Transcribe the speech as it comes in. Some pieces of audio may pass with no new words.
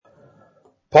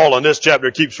Paul in this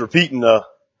chapter keeps repeating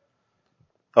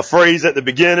a phrase at the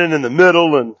beginning and the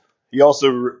middle, and he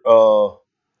also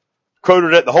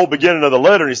quoted at the whole beginning of the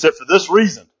letter, and he said, for this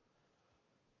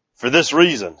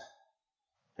reason.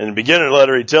 In the beginning of the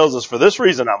letter, he tells us, for this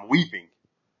reason I'm weeping.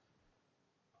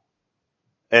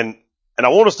 And I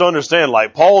want us to understand,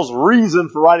 like, Paul's reason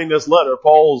for writing this letter,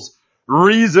 Paul's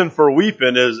reason for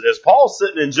weeping is Paul's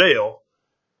sitting in jail.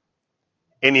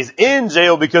 And he's in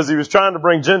jail because he was trying to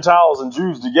bring Gentiles and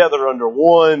Jews together under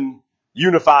one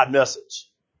unified message.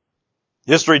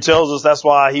 History tells us that's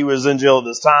why he was in jail at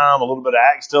this time. A little bit of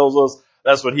Acts tells us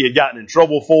that's what he had gotten in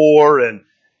trouble for. And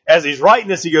as he's writing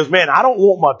this, he goes, man, I don't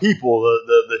want my people,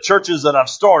 the churches that I've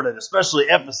started, especially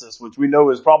Ephesus, which we know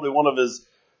is probably one of his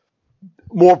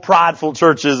more prideful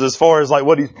churches as far as like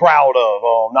what he's proud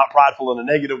of. Not prideful in a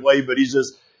negative way, but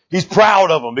he's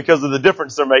proud of them because of the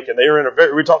difference they're making. They're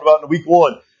in we talked about in week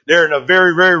 1, they're in a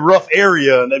very, very rough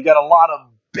area and they've got a lot of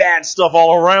bad stuff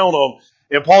all around them.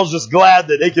 And Paul's just glad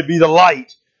that they could be the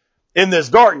light in this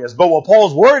darkness. But what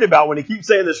Paul's worried about when he keeps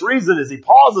saying this reason is he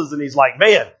pauses and he's like,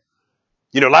 man,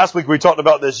 last week we talked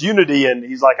about this unity and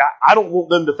he's like, I don't want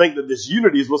them to think that this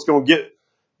unity is what's going to get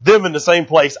them in the same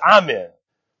place I'm in.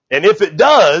 And if it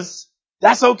does,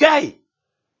 that's okay.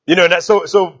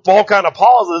 So Paul kind of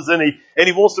pauses and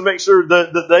he wants to make sure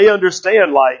that they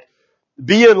understand, like,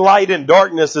 being light in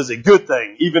darkness is a good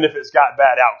thing, even if it's got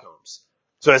bad outcomes.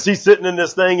 So as he's sitting in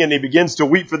this thing and he begins to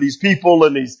weep for these people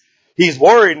and he's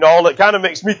worried and all, it kind of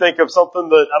makes me think of something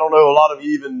that I don't know a lot of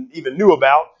you even knew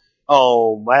about.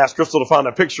 I asked Crystal to find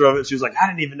a picture of it. She was like, I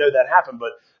didn't even know that happened.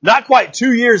 But not quite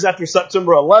 2 years after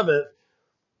September 11th,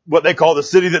 what they call the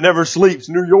city that never sleeps,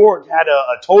 New York had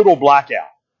a total blackout.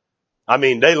 I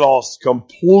mean, they lost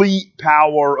complete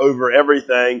power over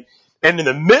everything. And in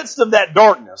the midst of that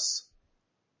darkness,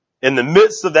 in the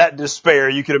midst of that despair,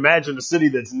 you can imagine a city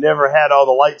that's never had all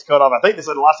the lights cut off. I think they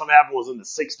said the last time it happened was in the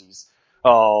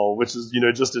 60s, which is,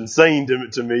 just insane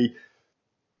to me.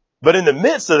 But in the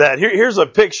midst of that, here's a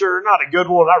picture, not a good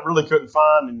one, I really couldn't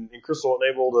find, and Crystal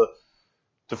wasn't able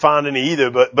to find any either.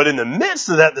 But in the midst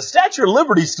of that, the Statue of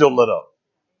Liberty still lit up.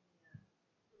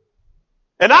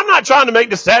 And I'm not trying to make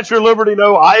the Statue of Liberty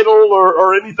no idol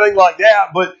or anything like that,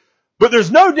 but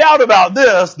there's no doubt about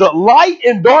this, that light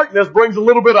in darkness brings a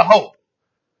little bit of hope.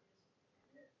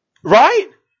 Right?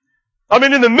 I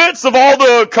mean, in the midst of all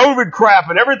the COVID crap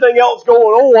and everything else going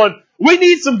on, we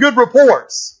need some good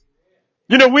reports.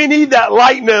 We need that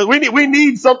lightness. We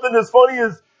need something as funny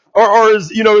as, or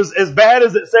as bad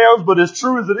as it sounds, but as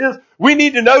true as it is. We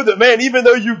need to know that, man, even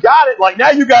though you got it, like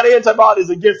now you got antibodies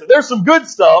against it. There's some good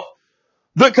stuff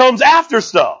that comes after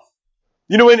stuff.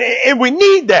 And we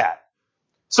need that.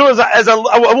 So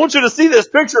I want you to see this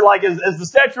picture, like as the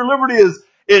Statue of Liberty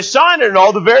is shining and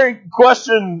all, the very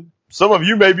question some of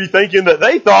you may be thinking that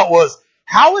they thought was,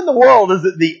 how in the world is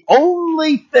it the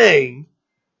only thing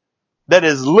that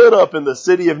is lit up in the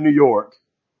city of New York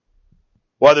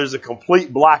while there's a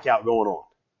complete blackout going on?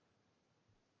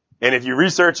 And if you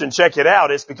research and check it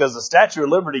out, it's because the Statue of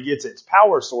Liberty gets its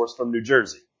power source from New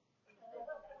Jersey.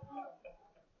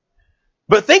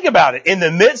 But think about it. In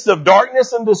the midst of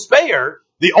darkness and despair,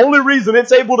 the only reason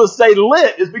it's able to stay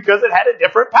lit is because it had a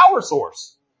different power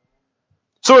source.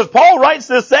 So as Paul writes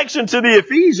this section to the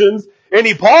Ephesians, and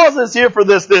he pauses here for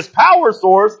this power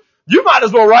source, you might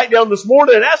as well write down this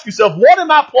morning and ask yourself, what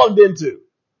am I plugged into?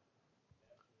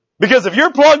 Because if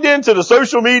you're plugged into the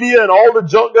social media and all the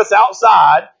junk that's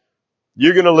outside,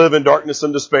 you're going to live in darkness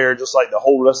and despair just like the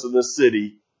whole rest of this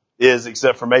city is,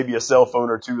 except for maybe a cell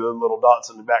phone or two of the little dots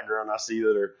in the background I see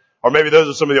that are, or maybe those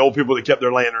are some of the old people that kept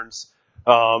their lanterns,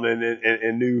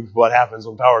 and knew what happens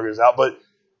when power goes out. But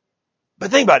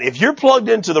think about it. If you're plugged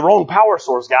into the wrong power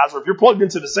source, guys, or if you're plugged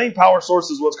into the same power source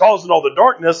as what's causing all the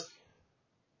darkness,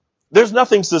 there's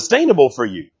nothing sustainable for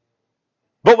you.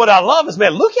 But what I love is,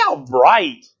 man, look how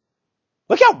bright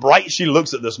she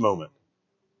looks at this moment.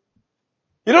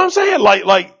 You know what I'm saying?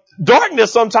 Like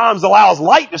darkness sometimes allows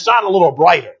light to shine a little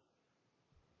brighter.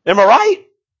 Am I right?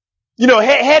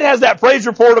 Head has that praise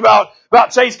report about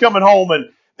Chase coming home,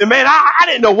 and man, I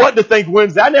didn't know what to think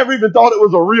Wednesday. I never even thought it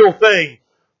was a real thing.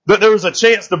 That there was a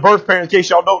chance the birth parents, in case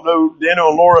y'all don't know, Daniel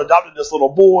and Laura adopted this little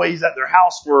boy. He's at their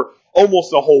house for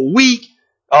almost a whole week.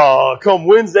 Come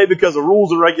Wednesday, because of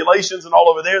rules and regulations and all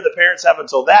over there, the parents have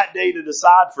until that day to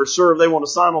decide for sure if they want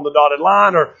to sign on the dotted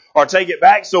line or take it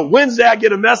back. So Wednesday I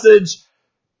get a message,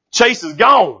 Chase is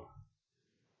gone.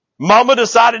 Mama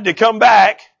decided to come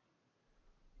back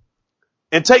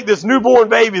and take this newborn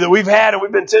baby that we've had and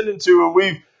we've been tending to, and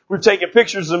we've taken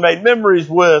pictures and made memories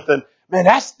with, and man,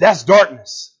 that's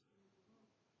darkness.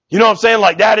 You know what I'm saying?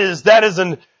 Like that is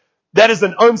that is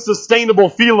an unsustainable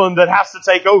feeling that has to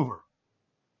take over.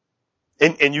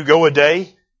 And you go a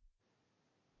day,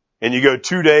 and you go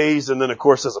 2 days, and then of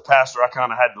course as a pastor I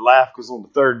kind of had to laugh because on the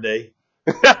third day,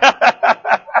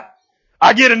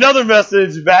 I get another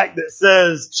message back that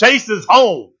says, Chase is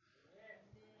home.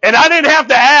 And I didn't have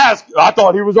to ask. I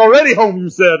thought he was already home, you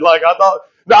said.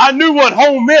 I knew what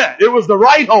home meant. It was the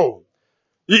right home.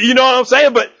 You know what I'm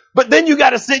saying? But then you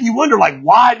got to sit and you wonder,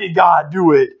 why did God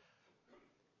do it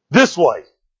this way?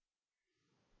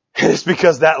 And it's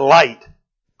because that light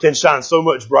can shine so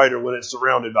much brighter when it's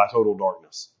surrounded by total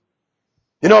darkness.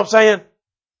 You know what I'm saying?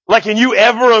 Can you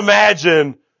ever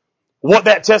imagine what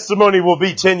that testimony will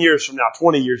be 10 years from now,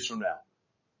 20 years from now?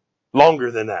 Longer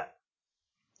than that.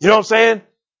 You know what I'm saying?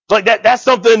 That's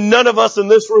something none of us in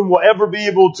this room will ever be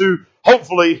able to,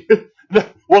 hopefully,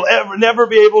 will never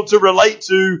be able to relate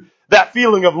to that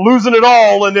feeling of losing it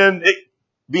all and then it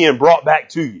being brought back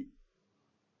to you.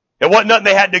 It wasn't nothing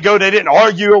they had to go, they didn't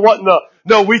argue, it wasn't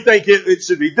no, we think it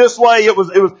should be this way. It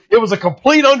was a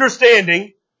complete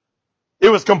understanding. It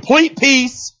was complete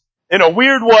peace in a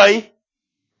weird way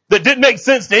that didn't make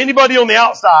sense to anybody on the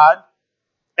outside.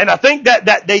 And I think that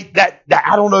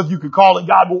I don't know if you could call it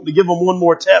God wanting to give them one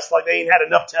more test, like they ain't had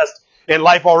enough tests in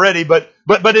life already. But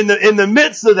in the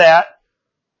midst of that,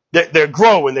 they're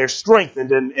growing, they're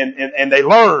strengthened, and they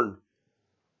learn.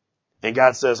 And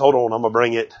God says, hold on, I'm gonna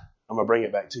bring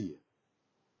it back to you.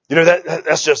 You know,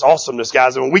 that's just awesomeness,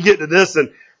 guys. And when we get to this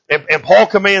and Paul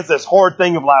commands this hard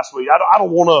thing of last week,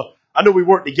 I know we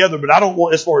weren't together, but I don't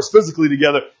want, as far as physically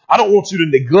together, I don't want you to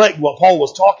neglect what Paul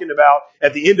was talking about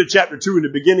at the end of chapter 2 and the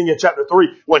beginning of chapter 3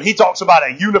 when he talks about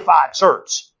a unified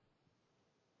church.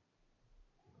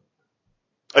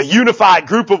 A unified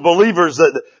group of believers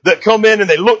that come in and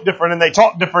they look different and they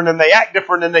talk different and they act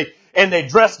different and they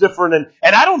dress different.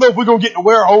 And I don't know if we're going to get to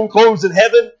wear our own clothes in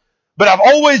heaven, but I've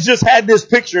always just had this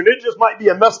picture, and it just might be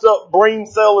a messed up brain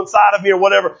cell inside of me or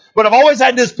whatever, but I've always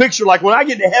had this picture, when I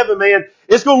get to heaven, man,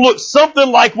 it's going to look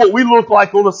something like what we look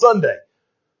like on a Sunday.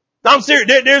 Now, I'm serious.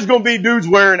 There's going to be dudes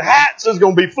wearing hats. There's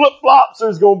going to be flip-flops.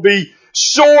 There's going to be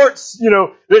shorts.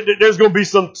 There's going to be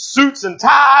some suits and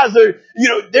ties.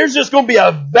 There's just going to be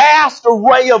a vast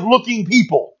array of looking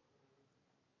people.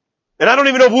 And I don't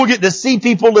even know if we'll get to see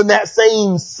people in that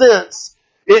same sense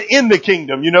in the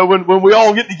kingdom, when we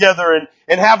all get together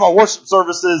and have our worship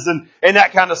services and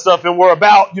that kind of stuff, and we're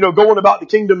about, going about the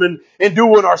kingdom and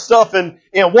doing our stuff and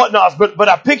whatnot. But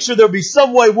I picture there'll be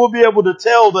some way we'll be able to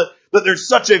tell that there's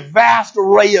such a vast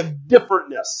array of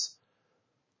differentness.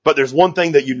 But there's one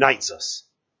thing that unites us.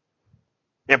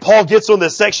 And Paul gets on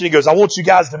this section, he goes, I want you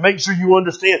guys to make sure you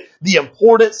understand the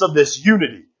importance of this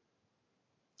unity.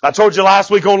 I told you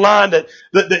last week online that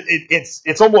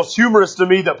it's almost humorous to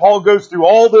me that Paul goes through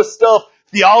all this stuff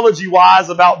theology-wise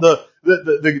about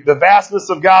the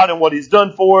vastness of God and what He's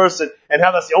done for us and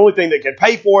how that's the only thing that can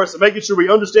pay for us and making sure we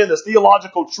understand the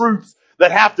theological truths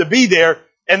that have to be there.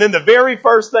 And then the very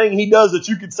first thing he does that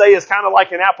you could say is kind of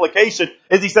like an application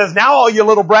is he says, now all you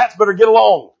little brats better get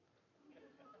along.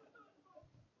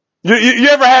 You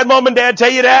ever had mom and dad tell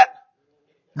you that?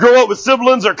 Grow up with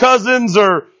siblings or cousins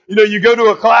or you go to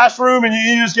a classroom and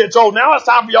you just get told, now it's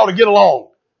time for y'all to get along.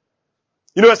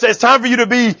 It says it's time for you to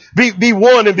be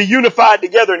one and be unified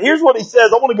together. And here's what he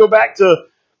says. I want to go back to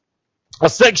a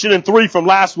section in 3 from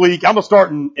last week. I'm going to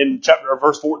start in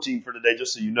verse 14 for today,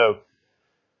 just so you know.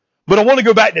 But I want to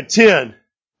go back to 10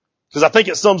 because I think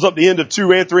it sums up the end of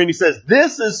 2 and 3. And he says,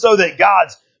 this is so that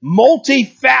God's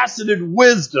multifaceted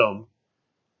wisdom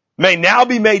may now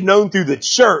be made known through the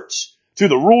church to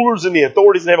the rulers and the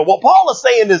authorities in heaven. What Paul is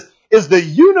saying is the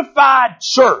unified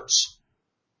church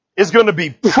is going to be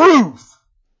proof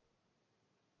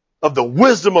of the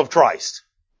wisdom of Christ.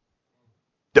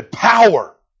 The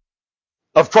power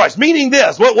of Christ. Meaning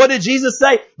this, what did Jesus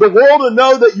say? The world will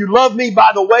know that you love me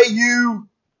by the way you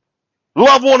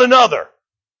love one another.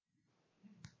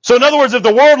 So in other words, if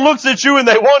the world looks at you and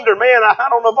they wonder, man, I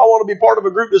don't know if I want to be part of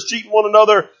a group that's treating one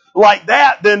another like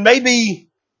that, then maybe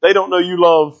they don't know you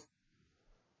love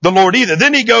the Lord either.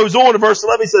 Then he goes on to verse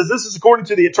 11. He says, this is according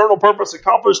to the eternal purpose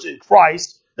accomplished in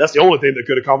Christ. That's the only thing that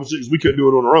could accomplish it because we couldn't do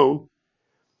it on our own.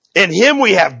 In Him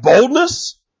we have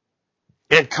boldness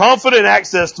and confident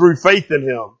access through faith in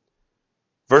Him.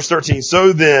 Verse 13,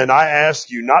 so then I ask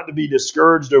you not to be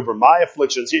discouraged over my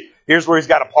afflictions. Here's where he's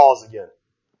got to pause again.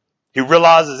 He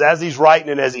realizes as he's writing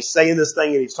and as he's saying this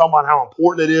thing and he's talking about how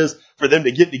important it is for them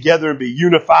to get together and be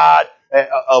unified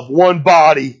of one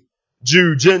body,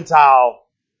 Jew, Gentile,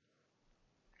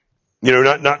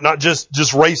 not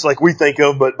just race like we think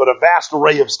of, but a vast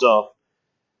array of stuff.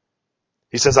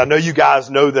 He says, I know you guys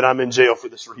know that I'm in jail for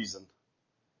this reason.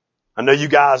 I know you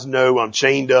guys know I'm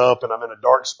chained up and I'm in a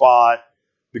dark spot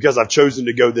because I've chosen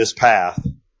to go this path.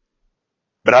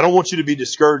 But I don't want you to be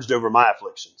discouraged over my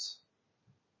afflictions.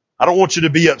 I don't want you to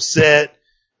be upset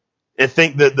and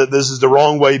think that this is the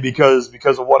wrong way because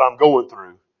of what I'm going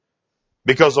through.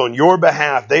 Because on your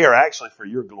behalf, they are actually for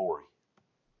your glory.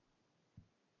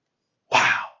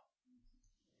 Wow.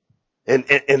 And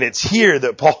it's here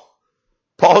that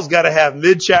Paul's got to have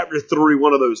mid-chapter 3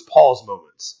 one of those pause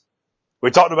moments. We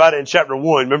talked about it in chapter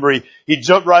 1. Remember, he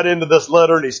jumped right into this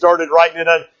letter and he started writing it.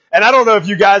 And I don't know if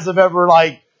you guys have ever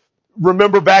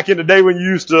remember back in the day when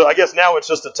you used to, I guess now it's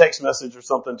just a text message or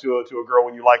something to a girl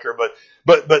when you like her,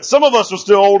 but some of us are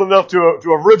still old enough to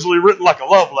have originally written like a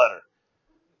love letter.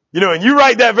 And you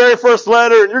write that very first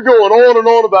letter and you're going on and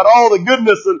on about all the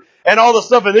goodness and all the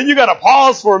stuff, and then you got to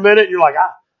pause for a minute and you're like,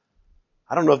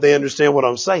 I don't know if they understand what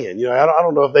I'm saying. I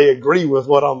don't know if they agree with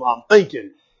what I'm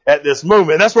thinking at this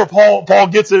moment. And that's where Paul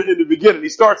gets it in the beginning. He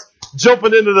starts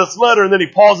jumping into this letter and then he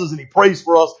pauses and he prays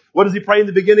for us. What does he pray in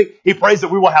the beginning? He prays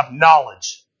that we will have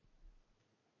knowledge.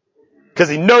 Because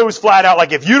he knows flat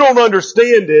out, if you don't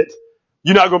understand it,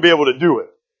 you're not going to be able to do it.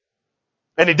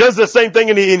 And he does the same thing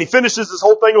and he finishes this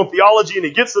whole thing on theology and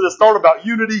he gets to this thought about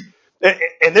unity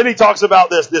and then he talks about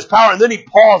this power and then he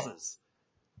pauses.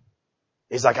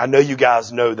 He's like, I know you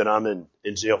guys know that I'm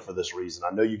in jail for this reason.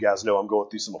 I know you guys know I'm going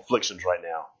through some afflictions right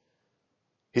now.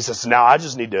 He says, so now I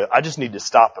just need to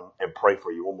stop and pray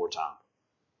for you one more time.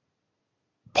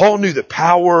 Paul knew the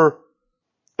power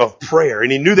of prayer,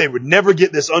 and he knew they would never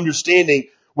get this understanding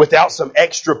without some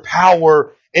extra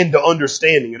power into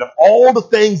understanding. And of all the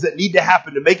things that need to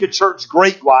happen to make a church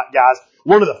great, guys,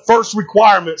 one of the first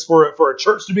requirements for a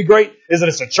church to be great is that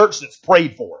it's a church that's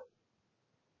prayed for.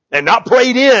 And not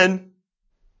prayed in,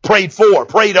 prayed for,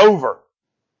 prayed over.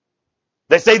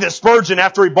 They say that Spurgeon,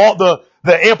 after he bought the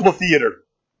amphitheater,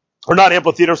 or not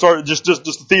amphitheater, sorry, just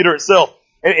the theater itself,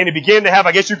 and he began to have,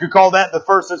 I guess you could call that the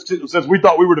first, since we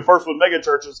thought we were the first with mega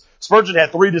churches, Spurgeon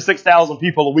had 3,000 to 6,000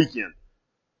 people a weekend.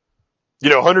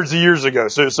 Hundreds of years ago.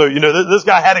 So, this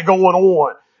guy had it going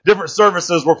on. Different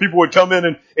services where people would come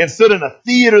in and sit in a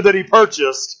theater that he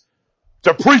purchased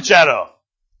to preach out of.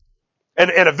 And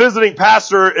a visiting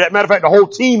pastor, as a matter of fact, the whole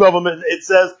team of them, it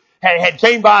says, had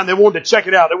came by and they wanted to check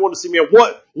it out. They wanted to see, man,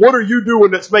 what are you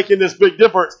doing that's making this big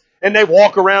difference? And they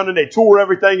walk around and they tour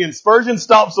everything, and Spurgeon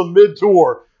stops them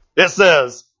mid-tour. It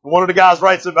says, one of the guys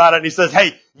writes about it, and he says,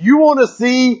 hey, you want to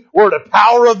see where the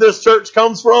power of this church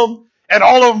comes from? And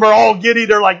all of them are all giddy.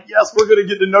 They're like, yes, we're going to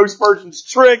get to know Spurgeon's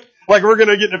trick. We're going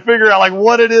to get to figure out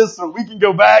what it is so we can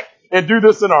go back and do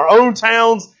this in our own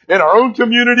towns, in our own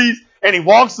communities. And he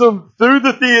walks them through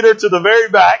the theater to the very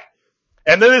back.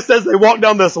 And then it says they walk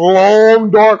down this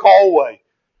long, dark hallway.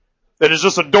 That is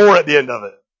just a door at the end of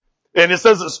it. And it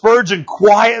says that Spurgeon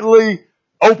quietly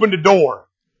opened the door.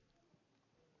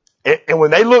 And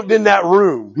when they looked in that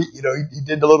room, he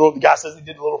did the guy says he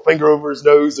did the little finger over his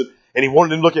nose and he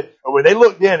wanted to look at, and when they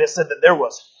looked in, it said that there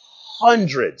was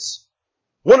hundreds.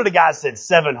 One of the guys said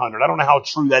 700. I don't know how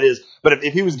true that is, but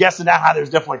if he was guessing that high, there's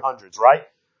definitely hundreds, right?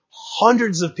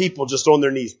 Hundreds of people just on their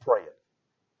knees praying.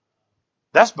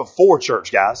 That's before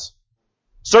church, guys.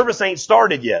 Service ain't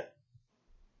started yet.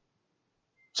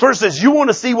 Spurgeon says, you want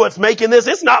to see what's making this?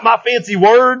 It's not my fancy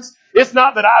words. It's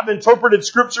not that I've interpreted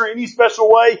scripture any special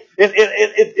way.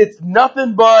 It's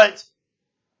nothing but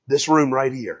this room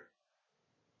right here.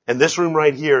 And this room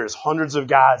right here is hundreds of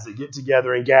guys that get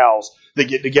together and gals that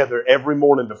get together every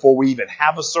morning before we even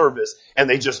have a service, and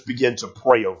they just begin to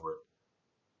pray over it.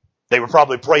 They were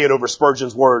probably praying over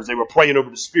Spurgeon's words. They were praying over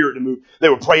the Spirit to move. They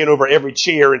were praying over every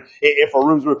chair and if a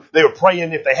room's moved. They were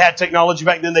praying, if they had technology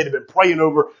back then, they'd have been praying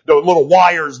over the little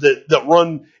wires that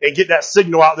run and get that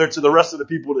signal out there to the rest of the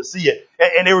people to see it.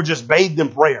 And they were just bathed in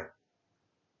prayer.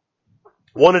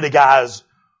 One of the guys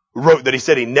wrote that he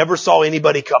said he never saw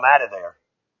anybody come out of there,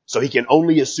 so he can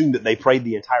only assume that they prayed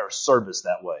the entire service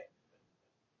that way.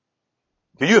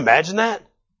 Can you imagine that?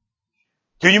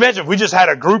 Can you imagine if we just had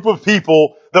a group of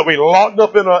people that we locked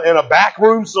up in a back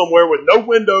room somewhere with no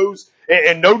windows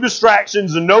and no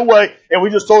distractions and no way, and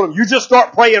we just told them, you just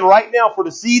start praying right now for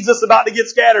the seeds that's about to get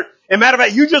scattered. And matter of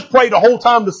fact, you just pray the whole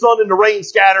time the sun and the rain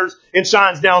scatters and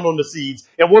shines down on the seeds,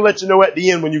 and we'll let you know at the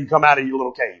end when you can come out of your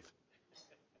little cave.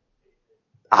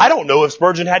 I don't know if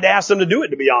Spurgeon had to ask them to do it,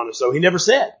 to be honest, so he never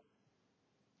said.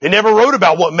 He never wrote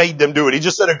about what made them do it. He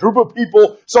just said a group of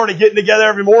people started getting together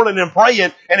every morning and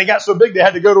praying, and it got so big they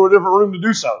had to go to a different room to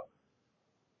do so.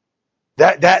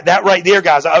 That right there,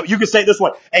 guys, you can say it this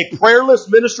way. A prayerless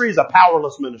ministry is a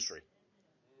powerless ministry.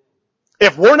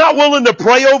 If we're not willing to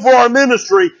pray over our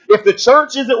ministry, if the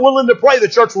church isn't willing to pray, the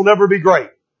church will never be great.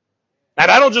 And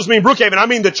I don't just mean Brookhaven, I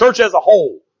mean the church as a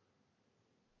whole.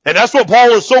 And that's what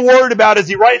Paul is so worried about as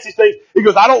he writes these things. He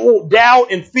goes, I don't want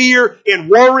doubt and fear and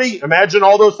worry. Imagine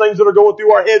all those things that are going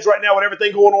through our heads right now with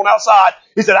everything going on outside.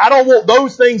 He said, I don't want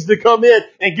those things to come in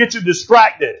and get you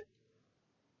distracted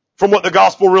from what the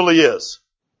gospel really is.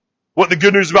 What the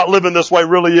good news about living this way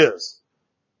really is.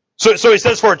 So he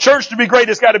says for a church to be great,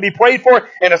 it's got to be prayed for,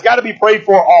 and it's got to be prayed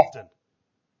for often.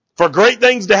 For great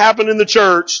things to happen in the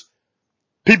church,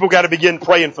 people got to begin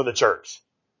praying for the church.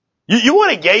 You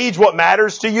want to gauge what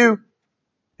matters to you?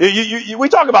 We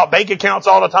talk about bank accounts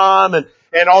all the time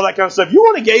and all that kind of stuff. You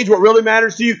want to gauge what really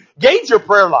matters to you? Gauge your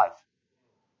prayer life.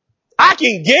 I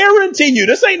can guarantee you,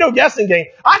 this ain't no guessing game.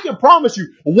 I can promise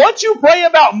you, what you pray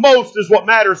about most is what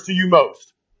matters to you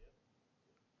most.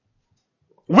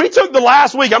 We took the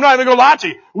last week, I'm not even going to lie to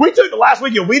you. We took the last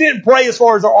week and we didn't pray as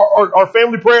far as our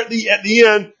family prayer at the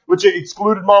end, which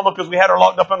excluded Mama because we had her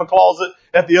locked up in the closet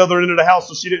at the other end of the house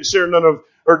so she didn't share none of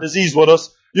her disease with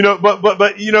us.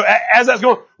 But as that's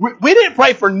going, we didn't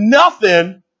pray for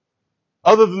nothing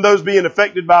other than those being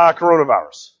affected by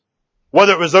coronavirus.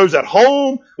 Whether it was those at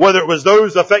home, whether it was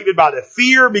those affected by the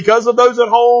fear because of those at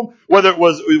home, whether it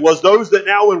was those that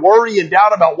now in worry and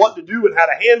doubt about what to do and how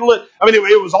to handle it. I mean,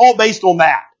 it was all based on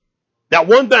that. That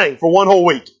one thing for one whole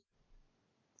week.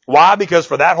 Why? Because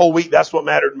for that whole week, that's what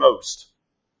mattered most.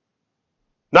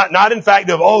 Not in fact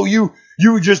of, you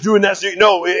were just doing that.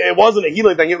 No, it wasn't a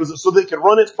healing thing. It was so that it could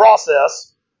run its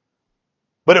process.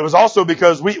 But it was also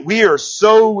because we are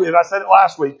so, and I said it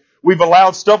last week, we've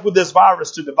allowed stuff with this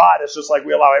virus to divide us just like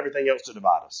we allow everything else to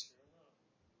divide us.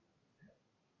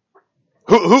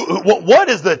 What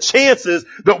is the chances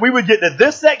that we would get to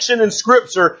this section in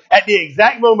Scripture at the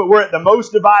exact moment we're at the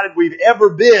most divided we've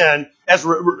ever been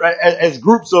as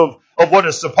groups of what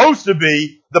is supposed to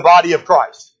be the body of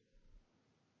Christ?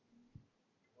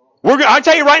 I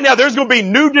tell you right now, there's going to be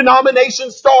new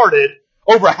denominations started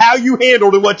over how you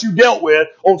handled and what you dealt with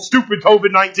on stupid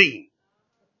COVID-19.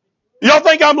 Y'all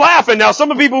think I'm laughing. Now, some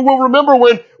of people will remember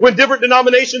when different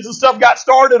denominations and stuff got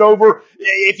started over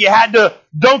if you had to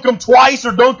dunk them twice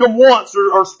or dunk them once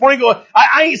or sprinkle.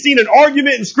 I ain't seen an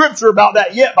argument in Scripture about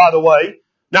that yet, by the way.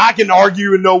 Now, I can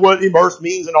argue and know what immerse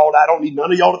means and all that. I don't need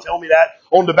none of y'all to tell me that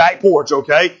on the back porch,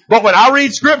 okay? But when I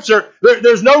read Scripture,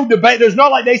 there's no debate. There's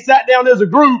not like they sat down as a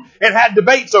group and had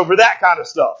debates over that kind of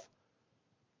stuff.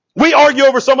 We argue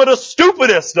over some of the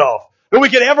stupidest stuff that we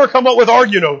could ever come up with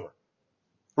arguing over.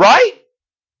 Right?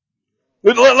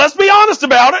 Let's be honest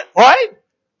about it, right?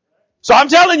 So I'm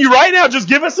telling you right now, just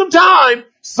give us some time.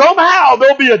 Somehow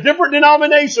there'll be a different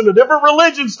denomination, a different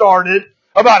religion started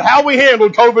about how we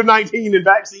handled COVID-19 and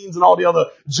vaccines and all the other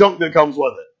junk that comes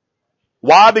with it.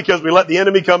 Why? Because we let the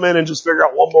enemy come in and just figure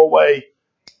out one more way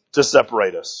to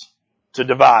separate us, to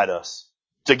divide us,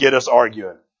 to get us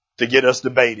arguing, to get us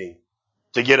debating,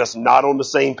 to get us not on the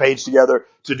same page together,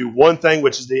 to do one thing,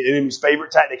 which is the enemy's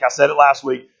favorite tactic. I said it last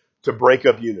week, to break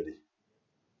up unity.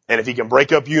 And if he can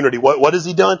break up unity, what has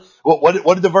he done? What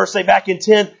did the verse say back in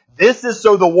 10? This is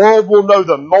so the world will know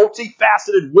the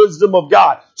multifaceted wisdom of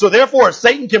God. So therefore, if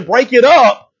Satan can break it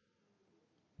up,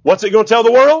 what's it going to tell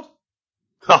the world?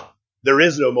 There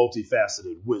is no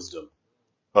multifaceted wisdom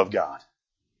of God.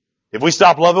 If we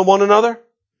stop loving one another,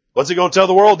 what's it going to tell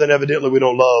the world? Then evidently we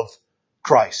don't love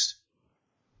Christ.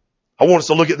 I want us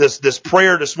to look at this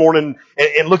prayer this morning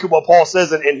and look at what Paul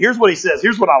says. And here's what he says.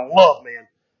 Here's what I love, man.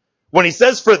 When he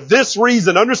says for this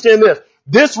reason, understand this.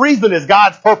 This reason is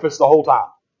God's purpose the whole time.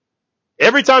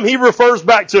 Every time he refers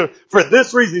back to for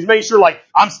this reason, he's making sure like,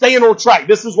 I'm staying on track.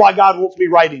 This is why God wants me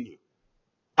writing you.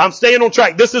 I'm staying on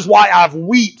track. This is why I've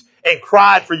wept and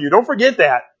cried for you. Don't forget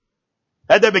that.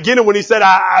 At the beginning when he said,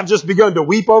 I've just begun to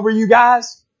weep over you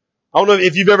guys. I don't know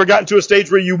if you've ever gotten to a stage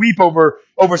where you weep over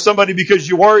somebody because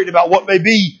you're worried about what may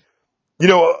be,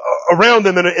 around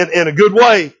them in a good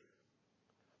way.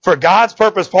 For God's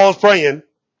purpose, Paul's praying.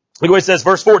 Look what it says,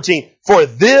 verse 14. For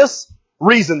this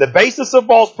reason, the basis of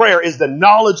Paul's prayer is the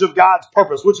knowledge of God's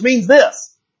purpose, which means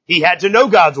this. He had to know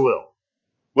God's will,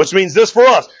 which means this for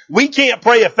us. We can't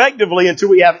pray effectively until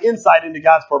we have insight into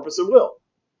God's purpose and will.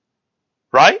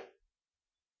 Right?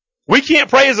 We can't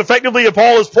pray as effectively as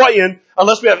Paul is praying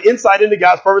unless we have insight into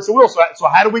God's purpose and will. So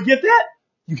how do we get that?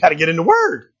 You got to get in the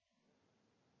Word.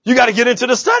 You got to get into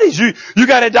the studies. You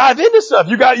got to dive into stuff.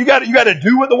 You got to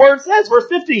do what the Word says. Verse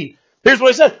 15. Here's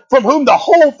what it says. From whom the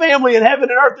whole family in heaven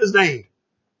and earth is named.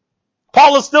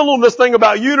 Paul is still on this thing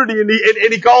about unity and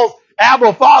he calls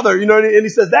Abba Father, and he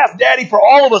says that's Daddy for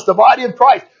all of us, the body of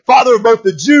Christ, Father of both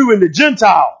the Jew and the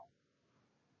Gentile.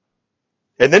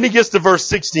 And then he gets to verse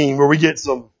 16 where we get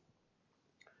some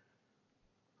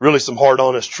hard,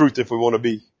 honest truth if we want to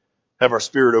be have our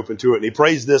spirit open to it. And he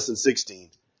prays this in 16.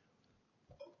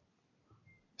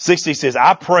 16 says,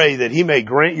 I pray that he may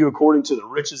grant you according to the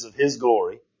riches of his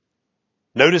glory.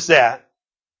 Notice that.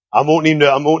 I'm wanting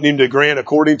him to grant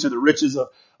according to the riches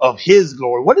of his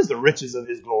glory. What is the riches of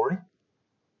his glory?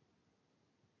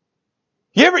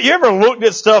 You ever looked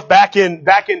at stuff back in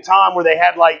time where they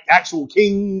had like actual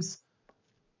kings?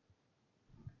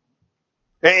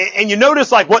 And you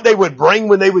notice like what they would bring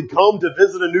when they would come to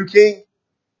visit a new king?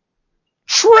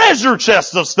 Treasure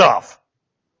chests of stuff.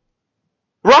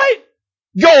 Right?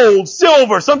 Gold,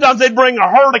 silver. Sometimes they'd bring a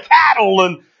herd of cattle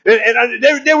and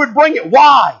they would bring it.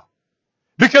 Why?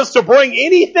 Because to bring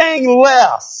anything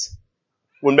less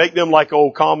would make them like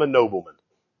old common noblemen.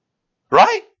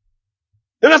 Right?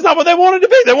 And that's not what they wanted to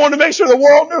be. They wanted to make sure the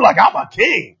world knew, like, I'm a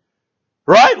king.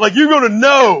 Right? Like, you're going to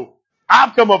know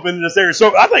I've come up into this area.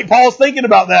 So I think Paul's thinking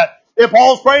about that. And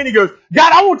Paul's praying, he goes,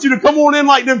 God, I want you to come on in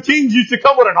like them kings used to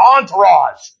come with an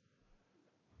entourage.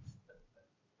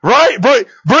 Right?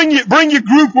 Bring your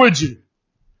group with you.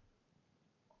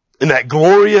 And that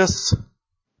glorious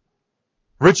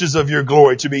riches of your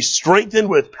glory, to be strengthened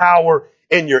with power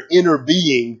in your inner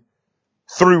being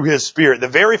through his spirit. The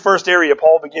very first area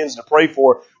Paul begins to pray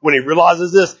for when he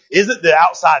realizes this isn't the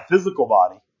outside physical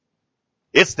body.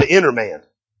 It's the inner man.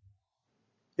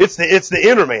 It's the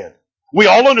inner man. We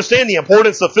all understand the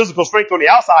importance of physical strength on the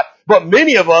outside, but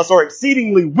many of us are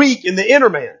exceedingly weak in the inner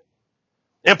man.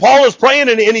 And Paul is praying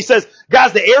and he says,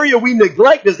 guys, the area we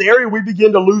neglect is the area we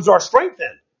begin to lose our strength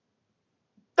in.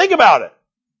 Think about it.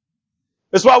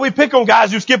 That's why we pick on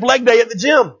guys who skip leg day at the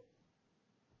gym.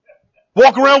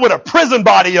 Walk around with a prison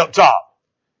body up top.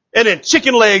 And then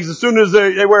chicken legs as soon as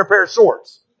they wear a pair of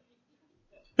shorts.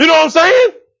 You know what I'm saying?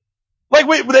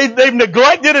 Like they've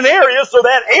neglected an area, so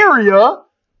that area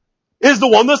is the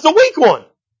one that's the weak one.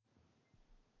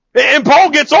 And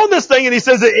Paul gets on this thing and he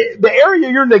says that the area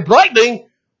you're neglecting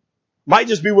might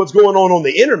just be what's going on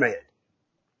the inner man.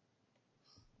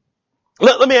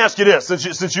 Let me ask you this,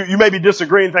 since you may be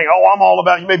disagreeing and thinking, I'm all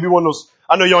about, you may be one of those,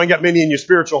 I know y'all ain't got many in your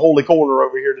spiritual holy corner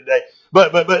over here today,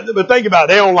 but think about it,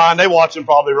 they online, they watching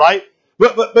probably, right?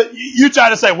 But you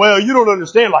try to say, well, you don't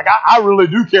understand, like I really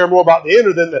do care more about the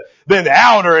inner than the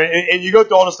outer, and you go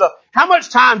through all this stuff. How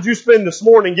much time did you spend this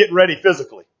morning getting ready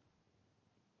physically?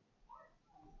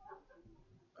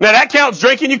 Now that counts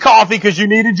drinking your coffee because you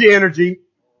needed your energy.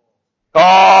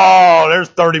 Oh, there's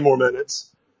 30 more minutes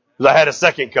because I had a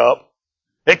second cup.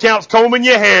 It counts combing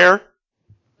your hair.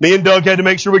 Me and Doug had to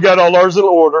make sure we got all ours in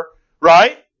order,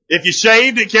 right? If you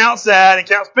shaved, it counts that. It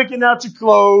counts picking out your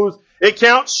clothes. It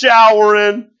counts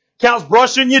showering. It counts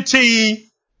brushing your teeth.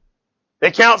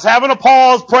 It counts having a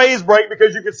pause, praise break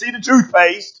because you can see the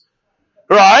toothpaste,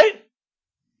 right?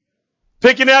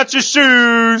 Picking out your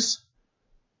shoes.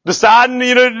 Deciding,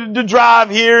 to drive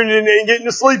here and getting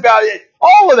to sleep out.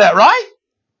 All of that, right?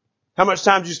 How much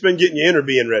time did you spend getting your inner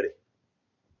being ready?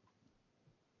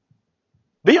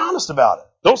 Be honest about it.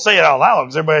 Don't say it out loud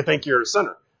because everybody think you're a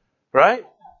sinner. Right?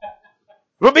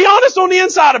 But be honest on the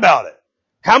inside about it.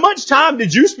 How much time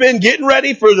did you spend getting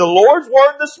ready for the Lord's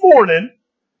Word this morning,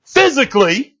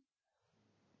 physically,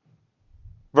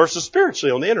 versus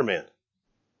spiritually on the inner man?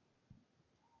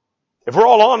 If we're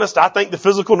all honest, I think the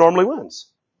physical normally wins.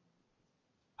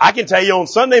 I can tell you on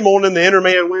Sunday morning the inner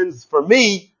man wins for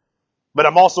me, but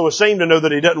I'm also ashamed to know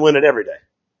that he doesn't win it every day.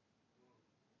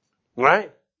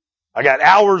 Right? I got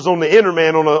hours on the inner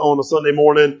man on a Sunday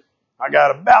morning. I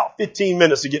got about 15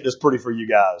 minutes to get this pretty for you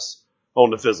guys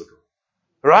on the physical.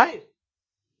 Right?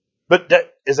 But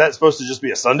is that supposed to just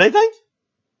be a Sunday thing?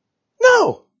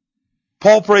 No.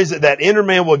 Paul prays that inner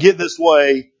man will get this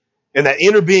way and that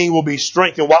inner being will be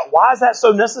strengthened. Why is that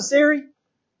so necessary?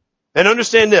 And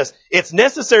understand this. It's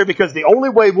necessary because the only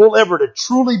way we'll ever to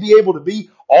truly be able to be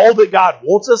all that God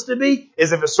wants us to be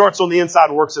is if it starts on the inside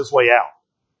and works its way out.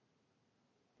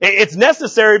 It's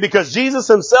necessary because Jesus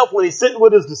himself, when he's sitting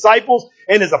with his disciples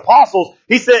and his apostles,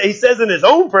 he says in his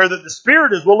own prayer that the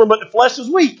spirit is willing but the flesh is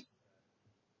weak.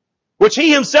 Which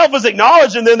he himself is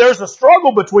acknowledging, then there's a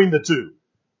struggle between the two.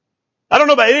 I don't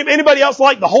know about anybody else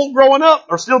like the Hulk growing up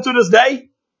or still to this day.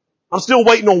 I'm still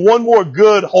waiting on one more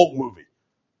good Hulk movie.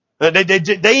 They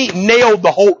ain't nailed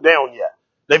the Hulk down yet.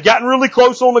 They've gotten really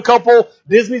close on a couple.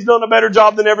 Disney's done a better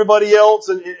job than everybody else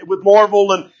with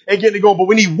Marvel and getting it going. But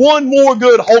we need one more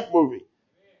good Hulk movie.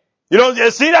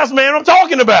 See, that's the man I'm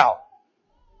talking about.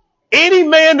 Any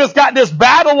man that's got this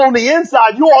battle on the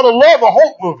inside, you ought to love a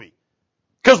Hulk movie.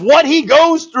 Because what he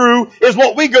goes through is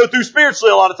what we go through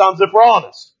spiritually a lot of times, if we're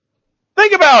honest.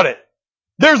 Think about it.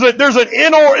 There's an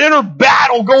inner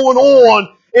battle going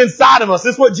on inside of us.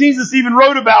 That's what Jesus even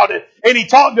wrote about it and he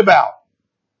talked about.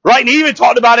 Right? And he even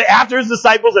talked about it after his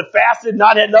disciples had fasted,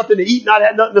 not had nothing to eat, not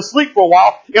had nothing to sleep for a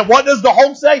while. And what does the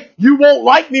Hulk say? You won't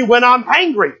like me when I'm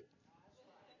hangry.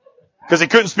 Because he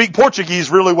couldn't speak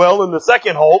Portuguese really well in the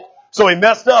second Hulk. So he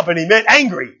messed up and he meant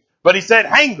angry. But he said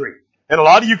hangry. And a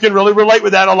lot of you can really relate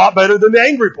with that a lot better than the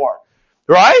angry part.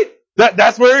 Right?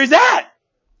 That's where he's at.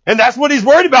 And that's what he's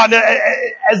worried about. Now,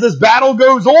 as this battle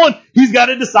goes on, he's got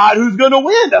to decide who's going to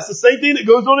win. That's the same thing that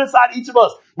goes on inside each of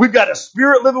us. We've got a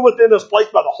spirit living within us,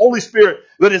 placed by the Holy Spirit,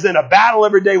 that is in a battle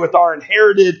every day with our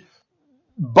inherited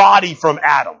body from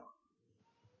Adam.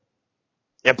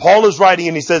 And Paul is writing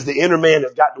and he says the inner man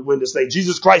has got to win this thing.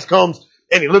 Jesus Christ comes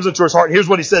and he lives into his heart. And here's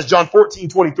what he says, John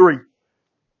 14:23.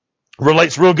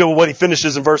 Relates real good with what he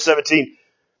finishes in verse 17.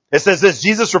 It says this,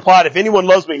 Jesus replied, if anyone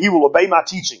loves me, he will obey my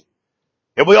teaching.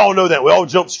 And we all know that. We all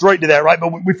jump straight to that, right?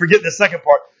 But we forget the second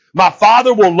part. My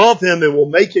Father will love him and will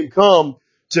make him come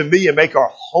to me and make our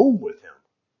home with him.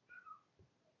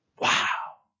 Wow.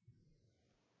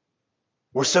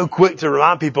 We're so quick to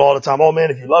remind people all the time, oh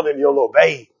man, if you love him, you'll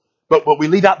obey. But we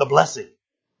leave out the blessing.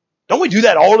 Don't we do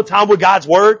that all the time with God's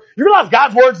word? You realize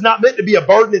God's word's not meant to be a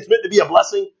burden, it's meant to be a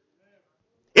blessing.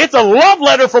 It's a love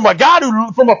letter from a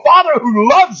from a Father who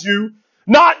loves you.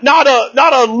 Not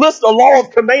a list, a law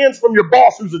of commands from your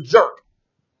boss who's a jerk.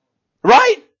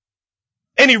 Right?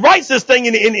 And he writes this thing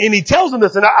and he tells them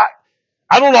this. And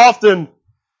I don't often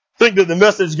think that the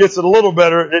message gets it a little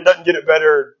better. It doesn't get it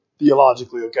better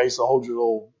theologically, okay? So hold your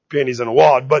little panties in a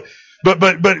wad. But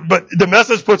the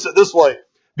message puts it this way.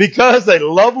 Because a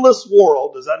loveless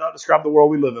world, does that not describe the world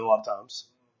we live in a lot of times?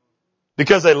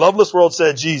 Because a loveless world,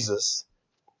 said Jesus,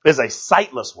 is a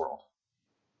sightless world.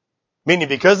 Meaning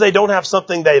because they don't have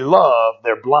something they love,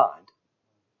 they're blind.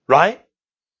 Right?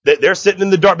 They're sitting in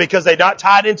the dark because they're not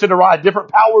tied into a different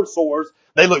power source.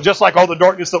 They look just like all the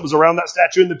darkness that was around that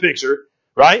statue in the picture.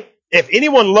 Right? If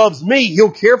anyone loves me,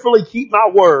 he'll carefully keep my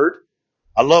word.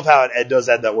 I love how it does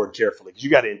add that word carefully. Because you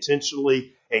got to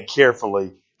intentionally and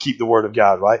carefully keep the word of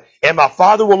God, right? And my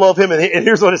Father will love him. And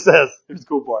here's what it says. Here's the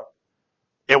cool part.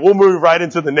 And we'll move right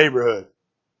into the neighborhood.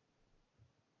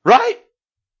 Right?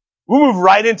 We'll move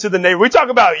right into the neighborhood. We talk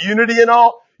about unity and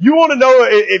all. You want to know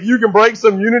if you can break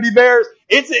some unity barriers?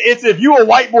 It's if you're a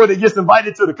white boy that gets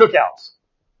invited to the cookouts.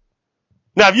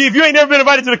 Now, if you ain't never been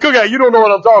invited to the cookout, you don't know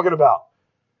what I'm talking about.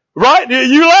 Right?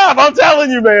 You laugh. I'm telling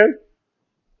you, man.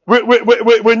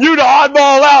 When you the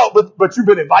oddball out, but you've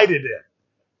been invited in.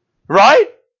 Right?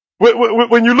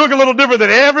 When you look a little different than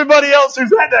everybody else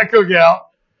who's at that cookout.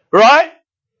 Right?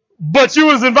 But you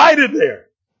was invited there.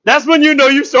 That's when you know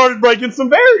you started breaking some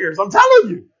barriers. I'm telling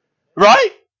you. Right?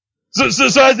 So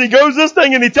as he goes this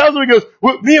thing and he tells them, he goes,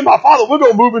 me and my Father, we're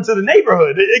going to move into the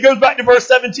neighborhood. It goes back to verse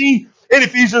 17 in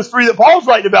Ephesians 3 that Paul's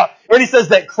writing about. And he says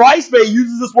that Christ may,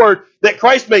 uses this word, that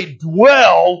Christ may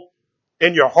dwell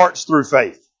in your hearts through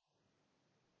faith.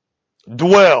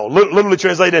 Dwell, literally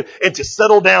translated, and to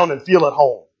settle down and feel at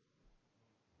home.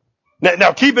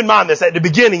 Now keep in mind this, at the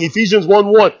beginning, Ephesians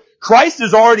 1:1, Christ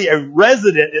is already a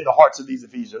resident in the hearts of these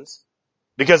Ephesians.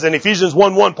 Because in Ephesians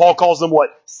 1:1, Paul calls them what?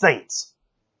 Saints.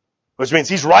 Which means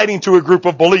he's writing to a group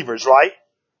of believers, right?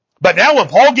 But now when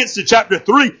Paul gets to chapter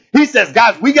 3, he says,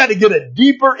 guys, we got to get a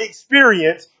deeper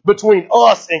experience between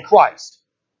us and Christ.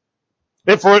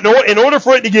 And in order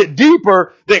for it to get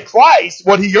deeper, then Christ,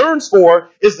 what he yearns for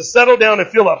is to settle down and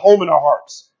feel at home in our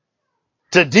hearts.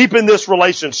 To deepen this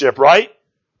relationship, right?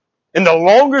 And the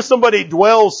longer somebody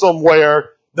dwells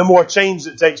somewhere, the more change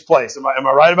that takes place. Am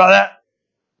I right about that?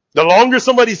 The longer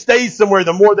somebody stays somewhere,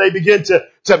 the more they begin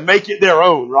to make it their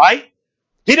own, right?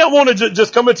 He don't want to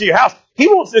just come into your house. He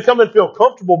wants to come and feel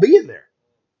comfortable being there.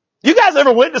 You guys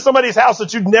ever went to somebody's house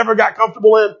that you never got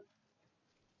comfortable in?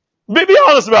 Be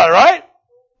honest about it, right?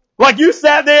 Like you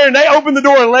sat there and they opened the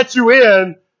door and let you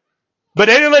in, but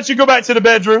they didn't let you go back to the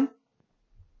bedroom.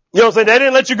 You know what I'm saying? They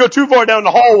didn't let you go too far down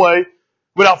the hallway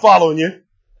without following you.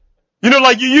 You know,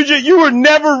 like you were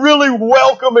never really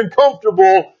welcome and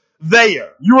comfortable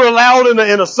there. You were allowed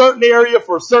in a certain area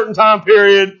for a certain time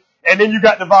period, and then you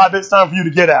got the vibe it's time for you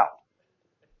to get out.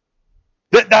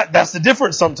 That's the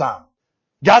difference sometimes.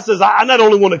 God says, I not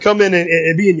only want to come in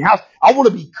and be in your house, I want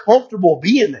to be comfortable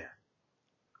being there.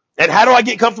 And how do I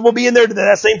get comfortable being there? To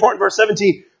that same part in verse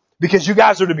 17. Because you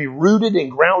guys are to be rooted and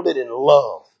grounded in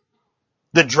love.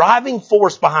 The driving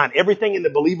force behind everything in the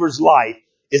believer's life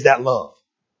is that love.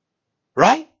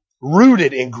 Right?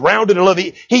 Rooted and grounded in love.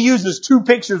 He uses two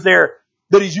pictures there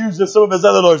that he's used in some of his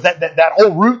other letters. That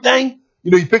whole root thing. You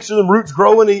know, you picture them roots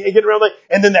growing and getting around there.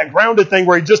 And then that grounded thing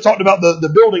where he just talked about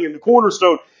the building and the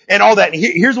cornerstone and all that. And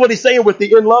here's what he's saying with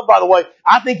the in love, by the way.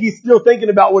 I think he's still thinking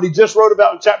about what he just wrote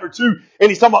about in chapter 2. And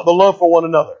he's talking about the love for one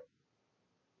another.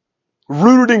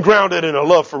 rooted and grounded in a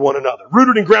love for one another,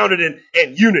 rooted and grounded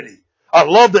in unity, a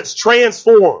love that's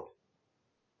transformed.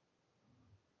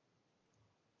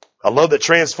 A love that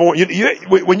transforms.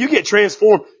 When you get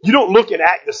transformed, you don't look and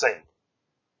act the same.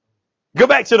 Go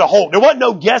back to the Hulk. There wasn't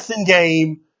no guessing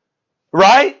game,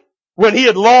 right? When he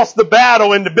had lost the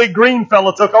battle and the big green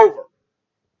fella took over.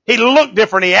 He looked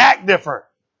different. He acted different,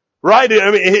 right?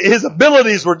 I mean, his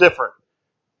abilities were different.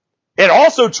 It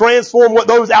also transformed what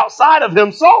those outside of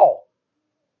him saw,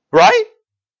 right?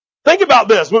 Think about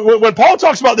this. When Paul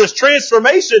talks about this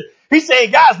transformation, he's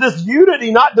saying, guys, this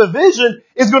unity, not division,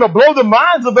 is going to blow the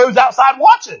minds of those outside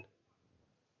watching.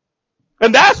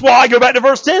 And that's why I go back to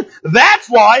verse 10. That's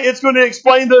why it's going to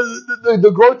explain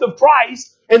the growth of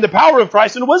Christ and the power of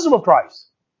Christ and the wisdom of Christ.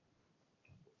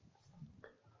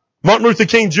 Martin Luther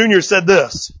King Jr. said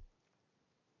this.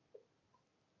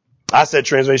 I said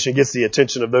transformation gets the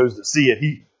attention of those that see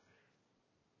it.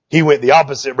 He went the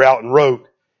opposite route and wrote,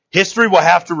 history will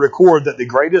have to record that the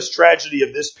greatest tragedy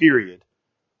of this period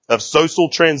of social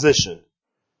transition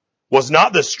was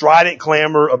not the strident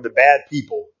clamor of the bad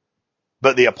people,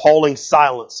 but the appalling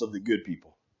silence of the good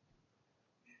people.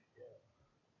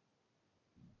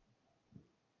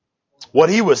 What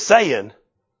he was saying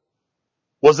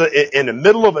was that in the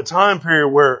middle of a time period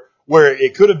where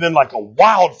it could have been like a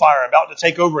wildfire about to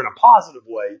take over in a positive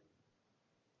way,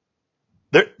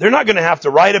 they're not going to have to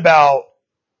write about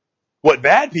what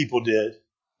bad people did.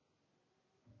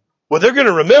 What they're going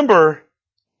to remember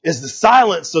is the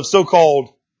silence of so-called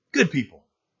good people.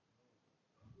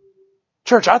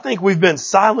 Church, I think we've been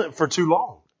silent for too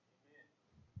long.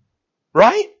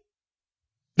 Right?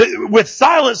 With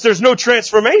silence, there's no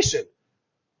transformation.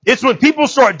 It's when people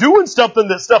start doing something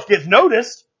that stuff gets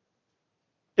noticed.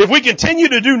 If we continue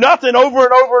to do nothing over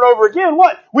and over and over again,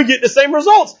 what? We get the same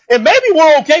results. And maybe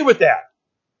we're okay with that.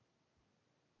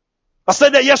 I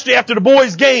said that yesterday after the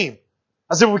boys' game.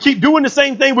 I said, if we keep doing the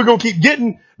same thing, we're going to keep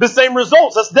getting the same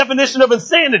results. That's the definition of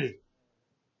insanity.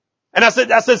 And I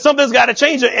said, something's got to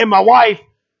change. And my wife,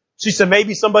 she said,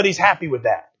 maybe somebody's happy with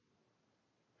that.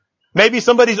 Maybe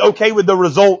somebody's okay with the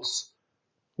results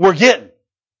we're getting.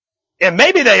 And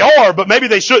maybe they are, but maybe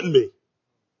they shouldn't be.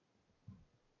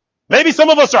 Maybe some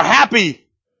of us are happy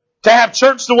to have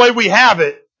church the way we have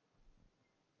it.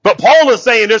 But Paul is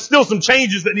saying there's still some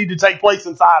changes that need to take place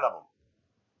inside of them.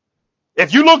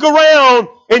 If you look around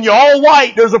and you're all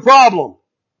white, there's a problem.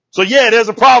 So yeah, there's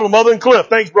a problem other than Cliff.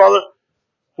 Thanks, brother.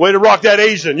 Way to rock that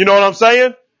Asian. You know what I'm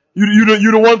saying? You the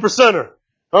 1%er.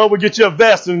 Oh, we'll get you a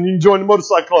vest and you can join the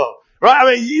motorcycle club. Right?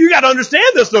 I mean, you got to understand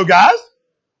this though, guys.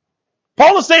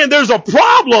 Paul is saying there's a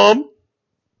problem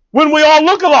when we all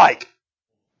look alike.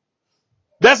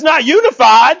 That's not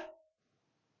unified.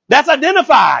 That's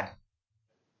identified.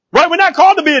 Right? We're not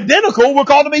called to be identical. We're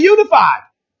called to be unified.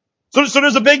 So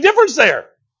there's a big difference there.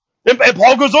 And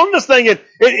Paul goes on this thing and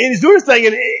he's doing this thing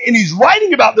and he's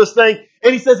writing about this thing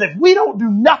and he says, if we don't do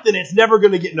nothing, it's never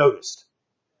going to get noticed.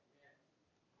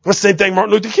 The same thing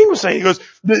Martin Luther King was saying. He goes,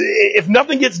 if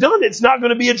nothing gets done, it's not going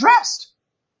to be addressed.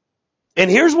 And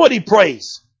here's what he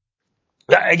prays.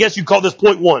 I guess you call this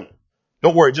point 1.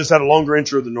 Don't worry, just had a longer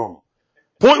intro than normal.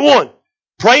 Point 1,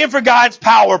 praying for God's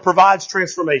power provides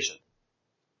transformation.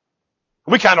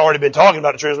 We kind of already been talking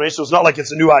about the transformation, so it's not like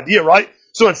it's a new idea, right?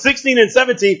 So in 16 and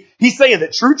 17, he's saying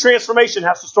that true transformation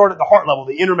has to start at the heart level,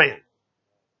 the inner man.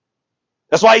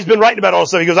 That's why he's been writing about all this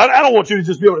stuff. He goes, I don't want you to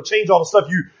just be able to change all the stuff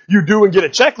you do and get a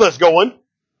checklist going.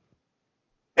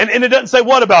 And it doesn't say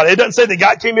what about it. It doesn't say that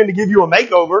God came in to give you a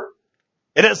makeover.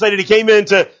 It doesn't say that he came in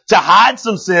to hide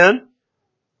some sin.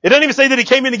 It doesn't even say that he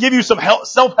came in to give you some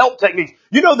self-help techniques.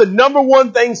 You know the number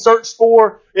one thing searched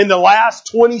for in the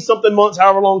last 20-something months,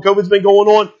 however long COVID's been going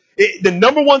on, the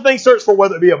number one thing searched for,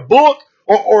 whether it be a book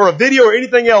or a video or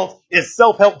anything else, is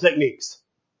self-help techniques.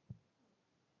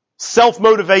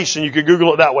 Self-motivation, you could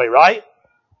Google it that way, right?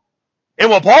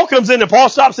 And when Paul comes in and Paul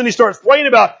stops and he starts praying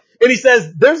about, and he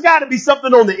says, there's got to be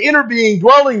something on the inner being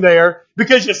dwelling there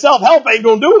because your self-help ain't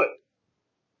going to do it.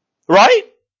 Right?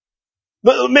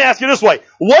 Let me ask you this way.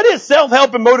 What is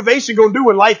self-help and motivation going to do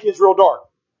when life gets real dark?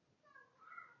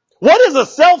 What is a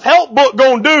self-help book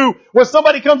going to do when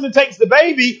somebody comes and takes the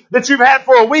baby that you've had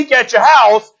for a week at your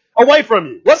house away from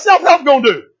you? What's self-help going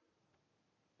to do?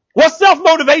 What's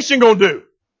self-motivation going to do?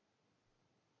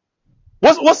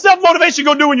 What's self-motivation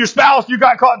going to do when your spouse you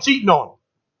got caught cheating on?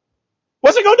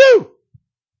 What's it going to do?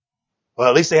 Well,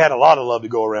 at least they had a lot of love to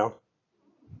go around.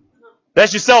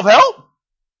 That's your self-help?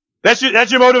 That's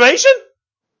your motivation?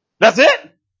 That's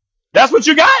it? That's what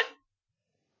you got?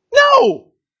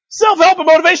 No! Self-help and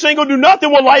motivation ain't going to do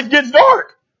nothing when life gets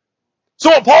dark. So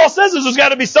what Paul says is there's got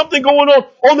to be something going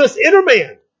on this inner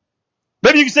man.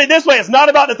 Maybe you can say it this way. It's not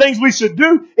about the things we should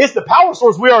do. It's the power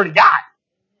source we already got.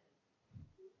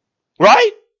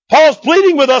 Right? Paul's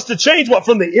pleading with us to change what?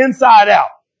 From the inside out.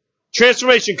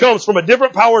 Transformation comes from a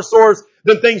different power source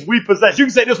than things we possess. You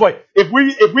can say it this way. If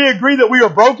we agree that we are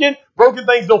broken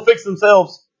things don't fix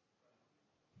themselves.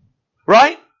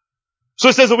 Right? So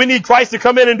it says that we need Christ to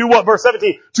come in and do what? Verse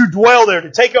 17. To dwell there,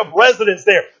 to take up residence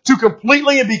there, to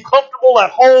completely and be comfortable at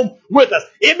home with us.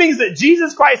 It means that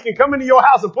Jesus Christ can come into your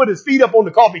house and put his feet up on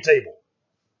the coffee table.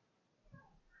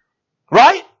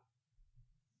 Right?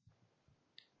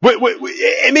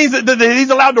 It means that he's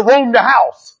allowed to roam the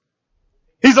house.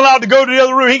 He's allowed to go to the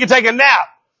other room. He can take a nap.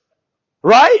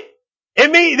 Right?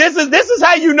 It means, this is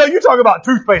how you know. You talk about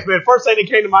toothpaste, man. First thing that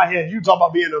came to my head, you talk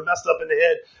about being a messed up in the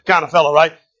head kind of fellow,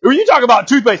 right? When you talk about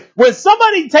toothpaste, when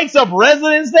somebody takes up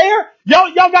residence there,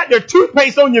 y'all got their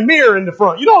toothpaste on your mirror in the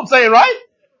front. You know what I'm saying, right?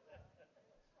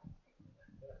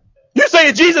 You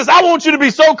saying, Jesus, I want you to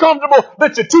be so comfortable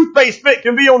that your toothpaste fit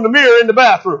can be on the mirror in the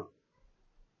bathroom.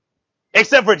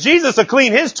 Except for Jesus will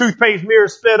clean his toothpaste mirror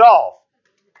spit off.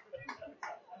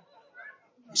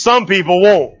 Some people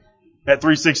won't at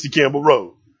 360 Campbell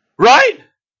Road. Right?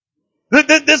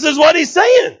 This is what he's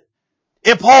saying.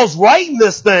 And Paul's writing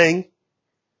this thing.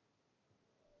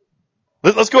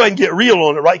 Let's go ahead and get real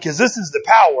on it, right? Because this is the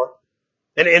power.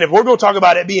 And if we're going to talk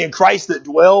about it being Christ that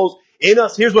dwells in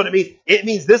us, here's what it means. It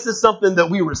means this is something that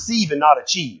we receive and not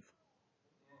achieve.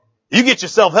 You get your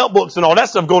self-help books and all that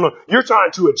stuff going on. You're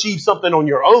trying to achieve something on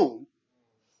your own.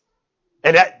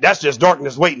 And that's just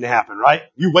darkness waiting to happen, right?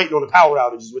 You waiting on the power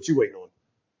outage is what you waiting on.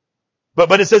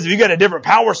 But it says if you got a different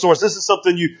power source, this is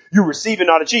something you receive and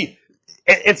not achieve.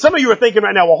 And some of you are thinking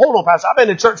right now, well, hold on, Pastor. I've been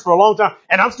in church for a long time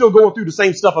and I'm still going through the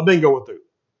same stuff I've been going through.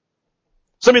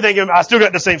 Some of you thinking, I still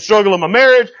got the same struggle in my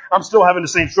marriage. I'm still having the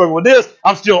same struggle with this.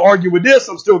 I'm still arguing with this.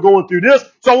 I'm still going through this.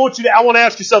 So I want to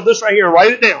ask yourself this right here and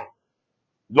write it down.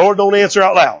 Lord, don't answer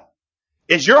out loud.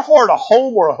 Is your heart a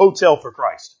home or a hotel for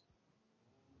Christ?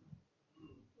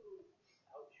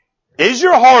 Is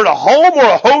your heart a home or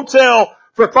a hotel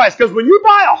for Christ? Because when you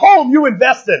buy a home, you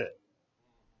invest in it.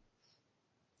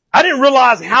 I didn't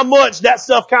realize how much that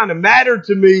stuff kind of mattered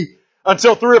to me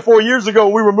until 3 or 4 years ago.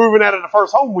 We were moving out of the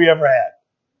first home we ever had.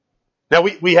 Now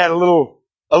we had a little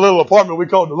apartment we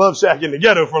called the Love Shack in the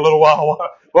ghetto for a little while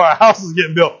our house was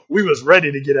getting built. We was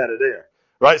ready to get out of there.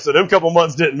 Right? So them couple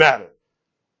months didn't matter.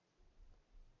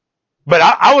 But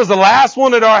I was the last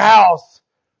one at our house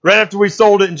right after we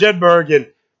sold it in Jedburgh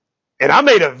and I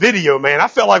made a video, man. I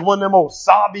felt like one of them old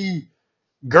sobby,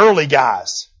 girly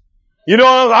guys. You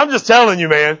know, I'm just telling you,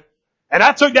 man. And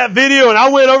I took that video and I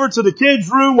went over to the kids'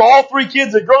 room. All 3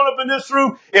 kids had grown up in this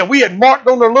room and we had marked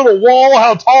on their little wall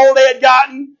how tall they had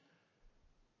gotten.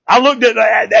 I looked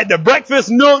at the breakfast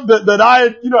nook that I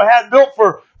had built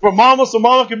for Mama so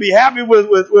Mama could be happy with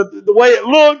the way it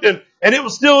looked and it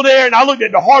was still there. And I looked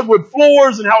at the hardwood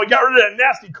floors and how we got rid of that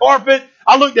nasty carpet.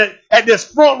 I looked at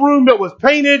this front room that was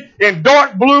painted in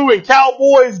dark blue and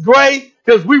Cowboys gray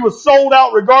because we were sold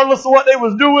out regardless of what they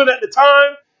was doing at the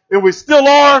time. And we still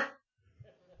are.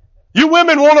 You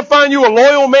women want to find you a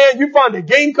loyal man, you find a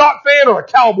Gamecock fan or a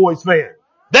Cowboys fan.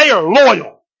 They are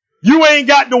loyal. You ain't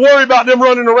got to worry about them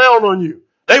running around on you.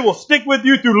 They will stick with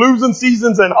you through losing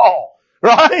seasons and all.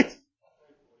 Right?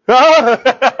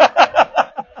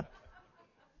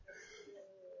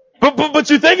 But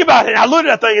you think about it. I looked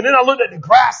at that thing and then I looked at the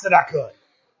grass that I cut.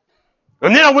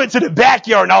 And then I went to the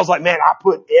backyard and I was like, man, I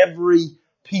put every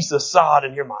piece of sod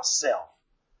in here myself.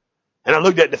 And I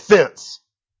looked at the fence.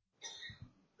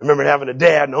 I remember having a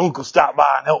dad and an uncle stop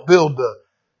by and help build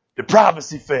the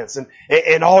privacy fence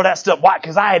and all that stuff. Why?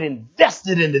 Because I had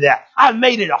invested into that. I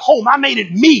made it a home. I made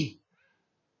it me.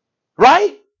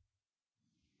 Right?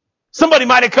 Somebody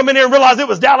might have come in there and realized it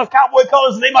was Dallas Cowboy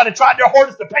colors and they might have tried their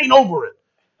hardest to paint over it.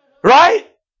 Right?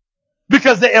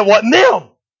 Because it wasn't them.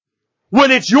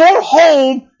 When it's your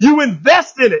home, you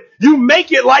invest in it. You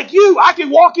make it like you. I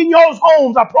can walk in y'all's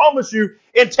homes, I promise you,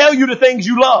 and tell you the things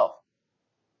you love.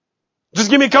 Just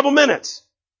give me a couple minutes.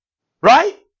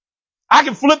 Right? I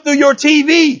can flip through your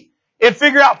TV and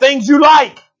figure out things you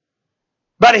like.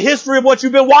 By the history of what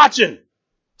you've been watching.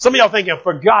 Some of y'all thinking,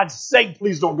 for God's sake,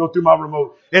 please don't go through my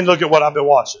remote and look at what I've been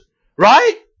watching.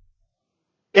 Right?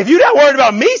 If you're not worried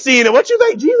about me seeing it, what you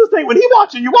think Jesus think when he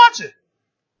watching, you watch it.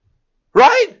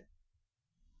 Right?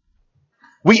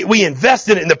 We invest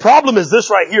in it. And the problem is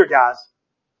this right here, guys.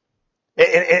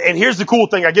 And here's the cool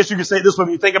thing. I guess you could say it this way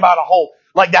when you think about a home.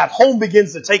 Like that home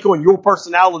begins to take on your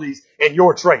personalities and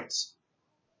your traits.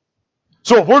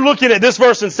 So if we're looking at this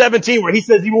verse in 17 where he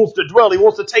says he wants to dwell, he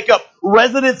wants to take up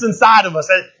residence inside of us.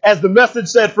 As the message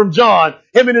said from John,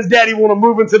 him and his daddy want to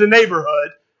move into the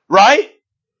neighborhood. Right?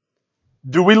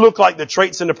 Do we look like the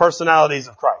traits and the personalities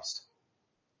of Christ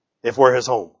if we're His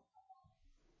home?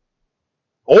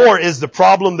 Or is the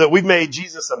problem that we've made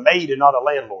Jesus a maid and not a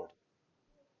landlord?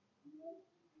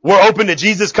 We're open to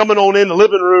Jesus coming on in the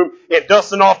living room and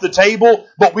dusting off the table,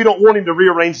 but we don't want Him to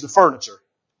rearrange the furniture.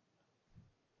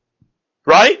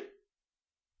 Right?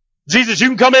 Jesus, you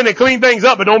can come in and clean things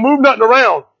up, but don't move nothing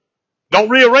around. Don't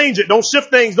rearrange it. Don't shift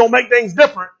things. Don't make things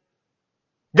different.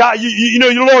 God, you know,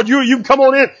 Lord, you can come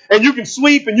on in and you can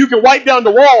sweep and you can wipe down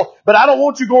the wall, but I don't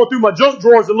want you going through my junk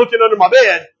drawers and looking under my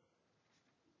bed.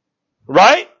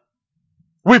 Right?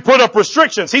 We put up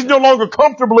restrictions. He's no longer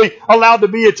comfortably allowed to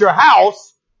be at your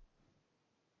house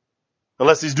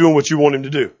unless He's doing what you want Him to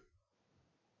do.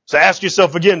 So ask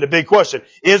yourself again the big question.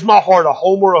 Is my heart a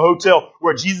home or a hotel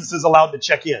where Jesus is allowed to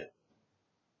check in?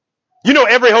 You know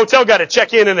every hotel got a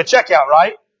check in and a check out,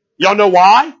 right? Y'all know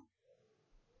why?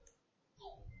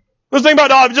 Let's think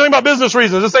about business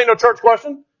reasons. This ain't no church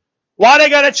question. Why they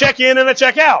got a check in and a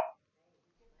check out?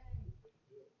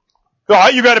 All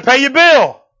right, you got to pay your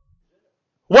bill.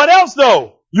 What else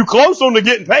though? You close on to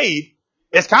getting paid.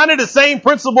 It's kind of the same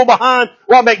principle behind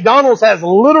why McDonald's has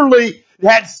literally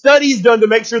had studies done to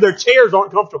make sure their chairs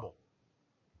aren't comfortable.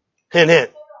 Hint,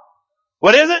 hint.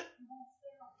 What is it?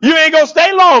 You ain't gonna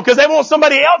stay long because they want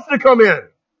somebody else to come in.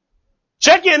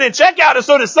 Check in and check out is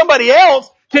so that somebody else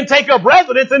can take up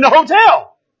residence in the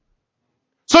hotel.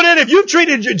 So then if you've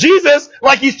treated Jesus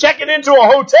like He's checking into a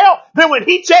hotel, then when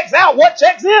He checks out, what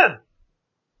checks in?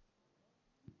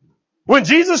 When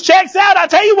Jesus checks out, I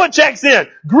tell you what checks in.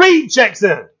 Greed checks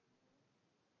in.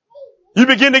 You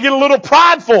begin to get a little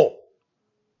prideful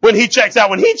when He checks out.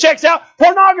 When He checks out,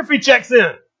 pornography checks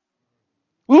in.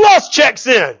 Lust checks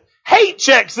in. Hate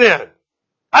checks in.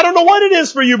 I don't know what it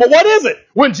is for you, but what is it?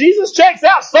 When Jesus checks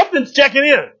out, something's checking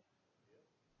in.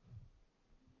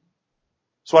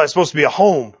 That's why it's supposed to be a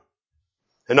home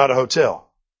and not a hotel.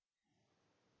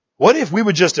 What if we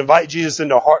would just invite Jesus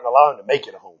into our heart and allow Him to make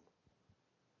it a home?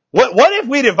 What if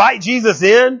we'd invite Jesus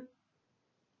in?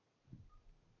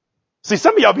 See,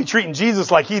 some of y'all be treating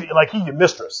Jesus like he's your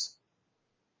mistress.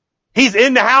 He's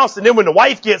in the house, and then when the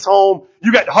wife gets home,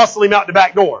 you got to hustle Him out the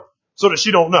back door so that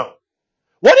she don't know.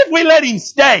 What if we let Him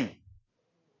stay?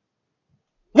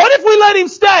 What if we let Him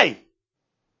stay?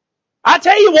 I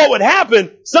tell you what would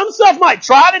happen. Some stuff might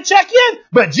try to check in,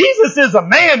 but Jesus is a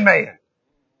man.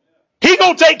 He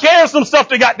gonna take care of some stuff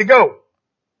that got to go.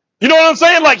 You know what I'm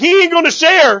saying? Like He ain't gonna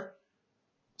share.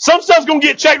 Some stuff's gonna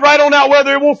get checked right on out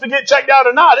whether it wants to get checked out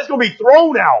or not. It's gonna be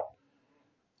thrown out.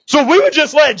 So if we would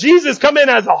just let Jesus come in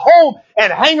as a home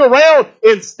and hang around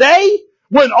and stay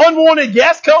when unwanted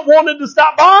guests wanted to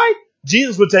stop by,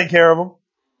 Jesus would take care of them.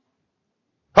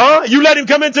 Huh? You let Him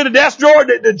come into the desk drawer,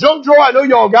 the junk drawer, I know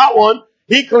y'all got one.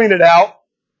 He'd clean it out.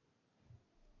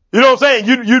 You know what I'm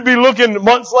saying? You'd be looking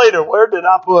months later, where did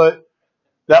I put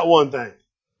that one thing?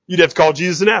 You'd have to call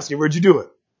Jesus and ask Him, where'd you do it?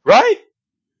 Right?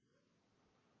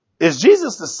 Is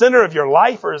Jesus the center of your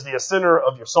life or is He the center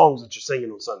of your songs that you're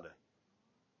singing on Sunday?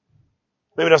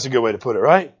 Maybe that's a good way to put it,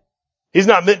 right? He's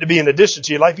not meant to be an addition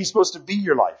to your life. He's supposed to be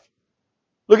your life.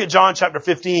 Look at John chapter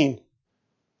 15,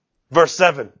 verse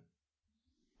 7.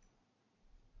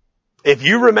 If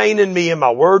you remain in me and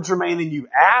my words remain in you,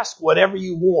 ask whatever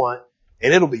you want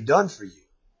and it'll be done for you.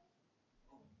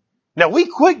 Now we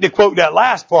quick to quote that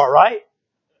last part, right?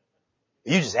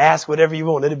 You just ask whatever you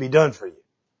want, it'll be done for you.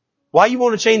 Why you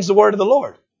want to change the word of the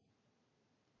Lord?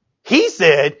 He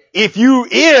said, if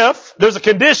there's a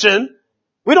condition,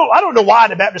 I don't know why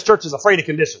the Baptist church is afraid of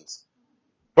conditions.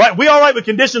 Right? We all right with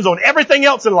conditions on everything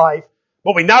else in life,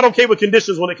 but we're not okay with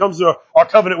conditions when it comes to our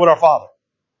covenant with our Father.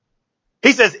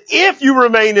 He says, if you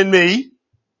remain in me,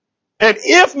 and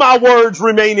if my words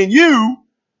remain in you,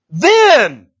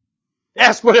 then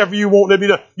ask whatever you want to be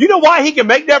done. You know why He can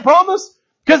make that promise?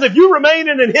 Because if you remain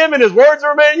in Him and His words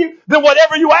remain in you, then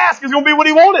whatever you ask is going to be what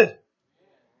He wanted.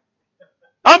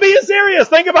 I'm being serious.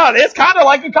 Think about it. It's kind of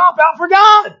like a cop-out for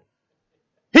God.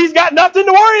 He's got nothing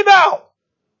to worry about.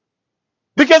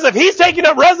 Because if He's taking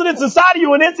up residence inside of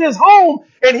you and it's His home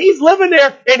and He's living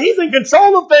there and He's in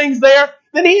control of things there,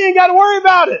 then He ain't got to worry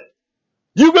about it.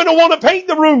 You're going to want to paint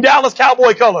the room Dallas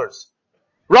Cowboy colors.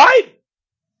 Right?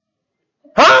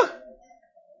 Huh?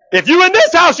 If you in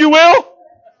this house, you will.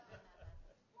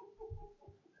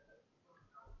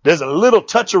 There's a little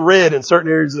touch of red in certain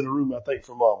areas of the room, I think,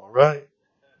 for Mama, right?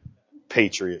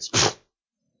 Patriots.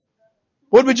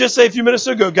 What did we just say a few minutes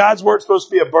ago? God's word's supposed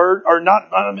to be a burden, or not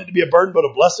meant to be a burden, but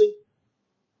a blessing.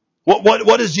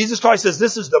 What does Jesus Christ says?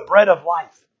 This is the bread of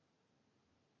life.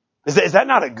 Is that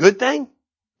not a good thing?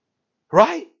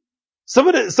 Right? Some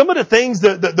of the things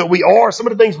that we are, some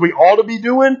of the things we ought to be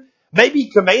doing, may be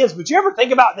commands, but you ever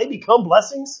think about they become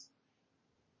blessings?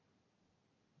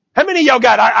 How many of y'all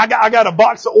got, I got a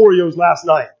box of Oreos last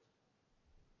night,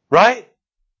 right?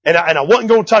 And I wasn't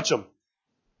going to touch them.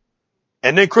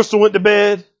 And then Crystal went to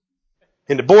bed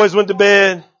and the boys went to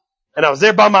bed and I was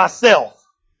there by myself.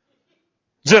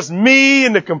 Just me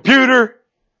and the computer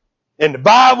and the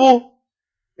Bible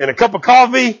and a cup of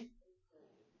coffee.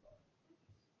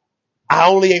 I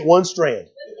only ate one strand.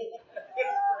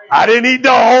 I didn't eat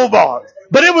the whole box,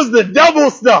 but it was the double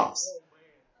stuffs,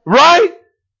 right?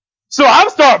 So I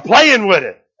start playing with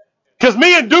it. Cause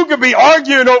me and Duke would be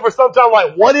arguing over sometimes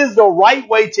like, what is the right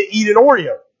way to eat an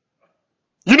Oreo?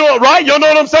 You know what, right? You know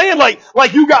what I'm saying?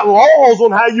 Like you got laws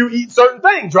on how you eat certain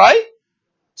things, right?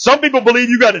 Some people believe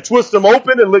you got to twist them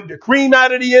open and lick the cream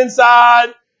out of the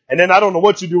inside. And then I don't know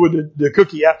what you do with the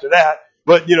cookie after that.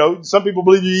 But, you know, some people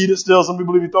believe you eat it still. Some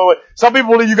people believe you throw it. Some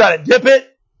people believe you got to dip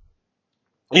it.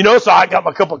 You know, so I got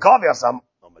my cup of coffee. I said, I'm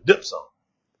going to dip some.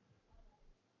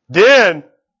 Then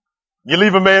you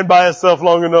leave a man by himself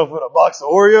long enough with a box of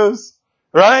Oreos,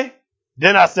 right?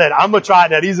 Then I said, I'm going to try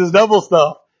that. These is double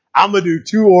stuff. I'm going to do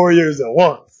 2 Oreos at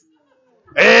once.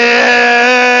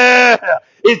 Yeah.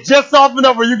 It's just soft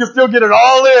enough where you can still get it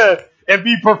all in and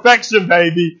be perfection,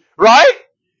 baby. Right?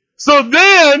 So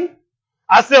then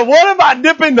I said, what if I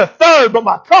dip in the 3rd, but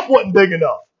my cup wasn't big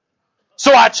enough?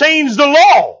 So I changed the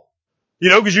law. You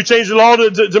know, because you changed the law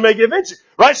to make it eventually.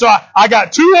 Right? So I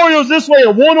got 2 Oreos this way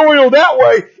and 1 Oreo that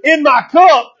way in my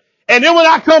cup. And then when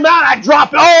I come out, I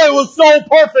drop it. Oh, it was so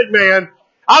perfect, man.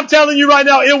 I'm telling you right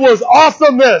now, it was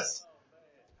awesomeness.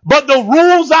 But the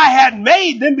rules I had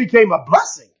made then became a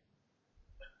blessing.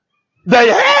 They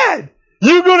had.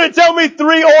 You gonna tell me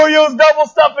 3 Oreos double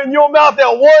stuff in your mouth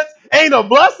at once ain't a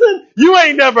blessing? You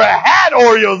ain't never had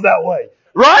Oreos that way.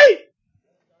 Right?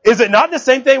 Is it not the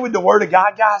same thing with the Word of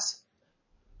God, guys?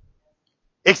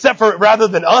 Except for rather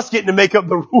than us getting to make up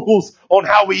the rules on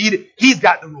how we eat it, He's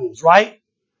got the rules, right?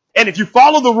 And if you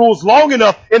follow the rules long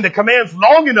enough and the commands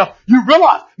long enough, you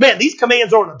realize, man, these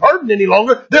commands aren't a burden any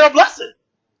longer. They're a blessing.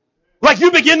 Like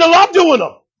you begin to love doing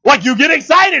them. Like you get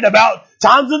excited about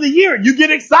times of the year. You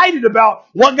get excited about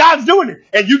what God's doing.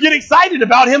 And you get excited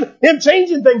about Him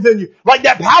changing things in you. Like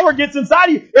that power gets inside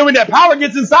of you. And when that power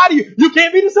gets inside of you, you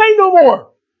can't be the same no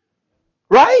more.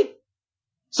 Right?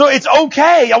 So it's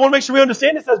okay. I want to make sure we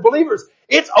understand this as believers.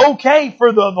 It's okay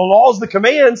for the laws, the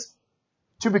commands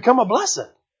to become a blessing.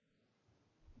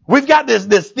 We've got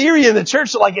this theory in the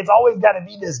church like it's always got to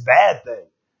be this bad thing.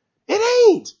 It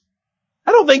ain't.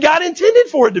 I don't think God intended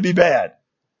for it to be bad.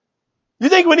 You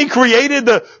think when He created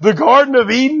the Garden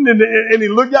of Eden and He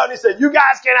looked out and He said, you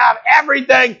guys can have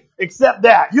everything except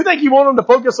that. You think He wanted them to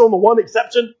focus on the one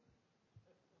exception?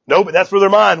 No, but that's where their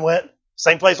mind went.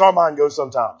 Same place our mind goes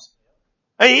sometimes.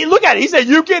 Hey, look at it. He said,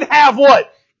 you can have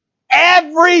what?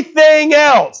 Everything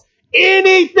else.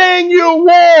 Anything you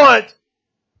want.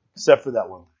 Except for that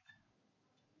one.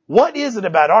 What is it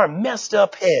about our messed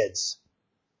up heads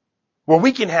where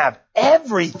we can have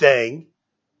everything,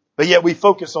 but yet we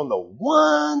focus on the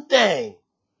one thing?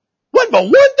 What but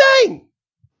one thing?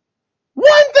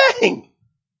 One thing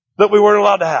that we weren't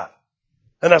allowed to have.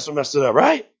 And that's what messed it up,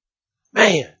 right?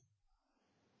 Man.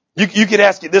 You could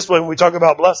ask it this way when we talk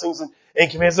about blessings and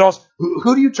commands and all.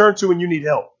 Who do you turn to when you need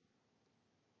help?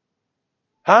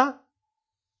 Huh?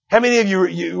 How many of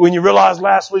you, when you realized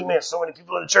last week, man, so many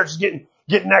people in the church is getting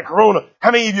that corona.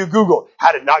 How many of you Googled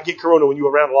how to not get corona when you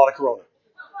were around a lot of corona?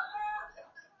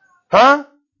 Huh?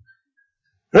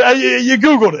 You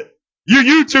Googled it. You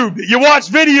YouTubed it. You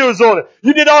watched videos on it.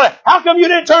 You did all that. How come you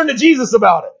didn't turn to Jesus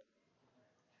about it?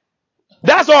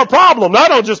 That's our problem. I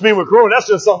don't just mean with corona. That's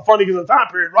just something funny in the time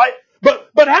period, right?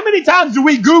 But how many times do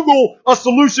we Google a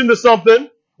solution to something?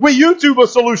 We YouTube a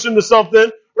solution to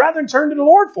something rather than turn to the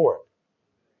Lord for it.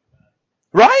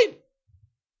 Right?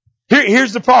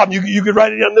 Here's the problem. You could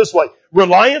write it down this way.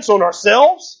 Reliance on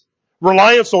ourselves,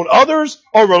 reliance on others,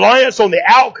 or reliance on the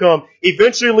outcome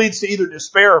eventually leads to either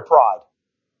despair or pride.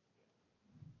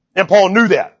 And Paul knew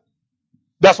that.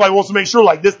 That's why he wants to make sure,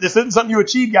 like, this isn't something you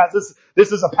achieve, guys.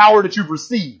 This is a power that you've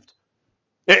received.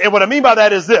 And what I mean by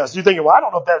that is this. You're thinking, well, I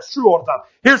don't know if that's true all the time.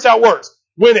 Here's how it works.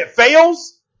 When it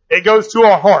fails, it goes to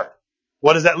our heart.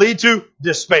 What does that lead to?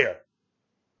 Despair.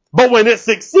 But when it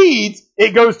succeeds,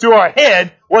 it goes to our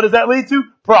head. What does that lead to?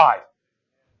 Pride.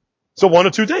 So one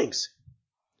of two things.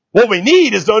 What we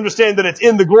need is to understand that it's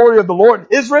in the glory of the Lord and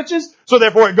His riches, so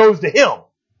therefore it goes to Him.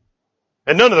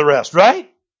 And none of the rest,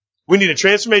 right? We need a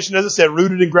transformation, as I said,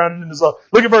 rooted and grounded in His love.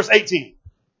 Look at verse 18.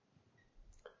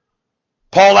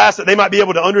 Paul asked that they might be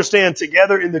able to understand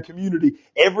together in the community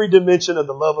every dimension of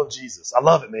the love of Jesus. I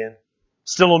love it, man.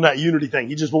 Still on that unity thing.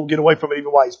 He just won't get away from it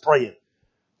even while he's praying.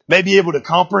 May be able to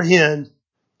comprehend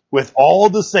with all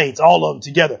the saints, all of them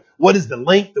together, what is the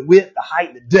length, the width, the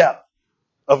height, the depth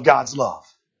of God's love.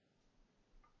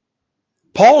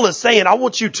 Paul is saying, I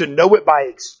want you to know it by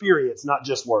experience, not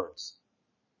just words.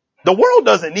 The world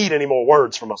doesn't need any more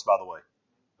words from us, by the way.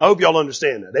 I hope y'all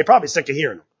understand that. They're probably sick of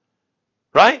hearing them.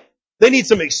 Right? They need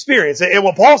some experience. And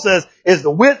what Paul says is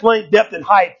the width, length, depth, and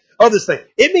height of this thing.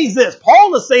 It means this.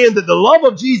 Paul is saying that the love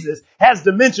of Jesus has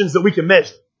dimensions that we can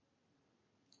measure.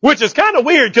 Which is kind of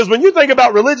weird, because when you think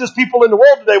about religious people in the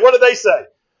world today, what do they say?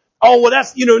 Oh, well,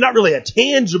 that's, not really a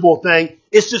tangible thing.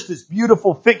 It's just this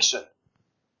beautiful fiction.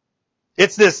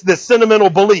 It's this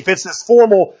sentimental belief. It's this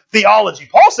formal theology.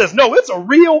 Paul says, no, it's a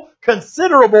real,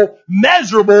 considerable,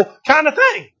 measurable kind of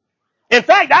thing. In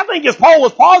fact, I think as Paul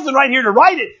was pausing right here to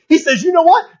write it, he says, you know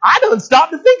what? I done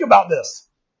stopped to think about this.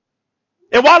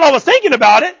 And while I was thinking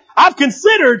about it, I've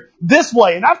considered this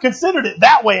way, and I've considered it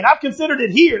that way, and I've considered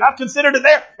it here, and I've considered it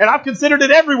there, and I've considered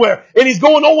it everywhere. And he's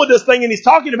going on with this thing, and he's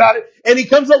talking about it, and he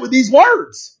comes up with these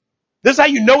words. This is how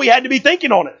you know he had to be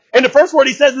thinking on it. And the first word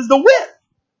he says is the width.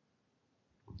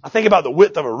 I think about the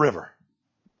width of a river.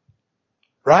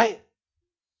 Right?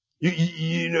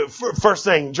 You know, first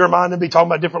thing, Jeremiah would be talking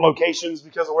about different locations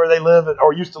because of where they live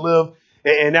or used to live,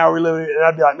 and now we're living, and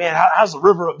I'd be like, man, how's the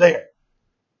river up there?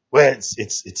 Well,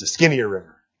 it's a skinnier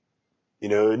river.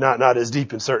 Not as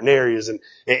deep in certain areas and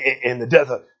the depth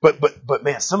of, but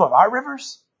man, some of our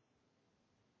rivers,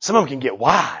 some of them can get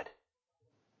wide.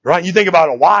 Right? You think about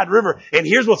a wide river, and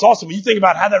here's what's awesome. When you think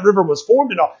about how that river was formed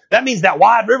and all, that means that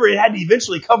wide river, it had to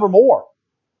eventually cover more.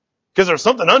 Because there's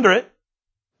something under it.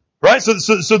 Right? So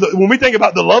when we think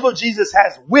about the love of Jesus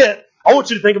has width, I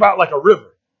want you to think about it like a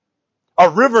river.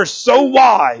 A river so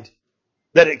wide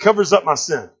that it covers up my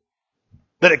sin.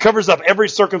 That it covers up every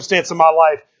circumstance of my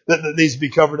life that needs to be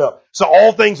covered up. So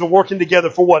all things are working together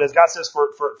for what? As God says,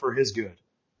 for His good.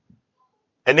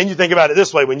 And then you think about it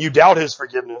this way. When you doubt His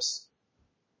forgiveness,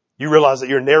 you realize that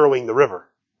you're narrowing the river.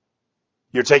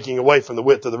 You're taking away from the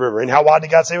width of the river. And how wide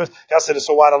did God say it was? God said it's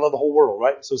so wide I love the whole world,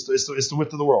 right? So it's the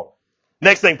width of the world.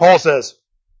 Next thing Paul says,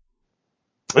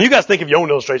 and you guys think of your own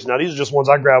illustration now. These are just ones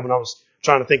I grabbed when I was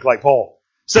trying to think like Paul.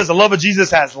 It says the love of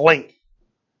Jesus has length.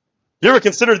 You ever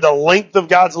considered the length of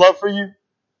God's love for you?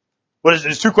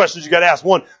 There's two questions you got to ask.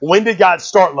 One, when did God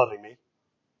start loving me?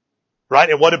 Right?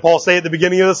 And what did Paul say at the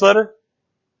beginning of this letter?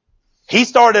 He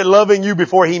started loving you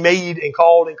before He made and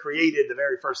called and created the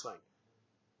very first thing.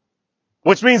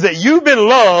 Which means that you've been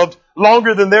loved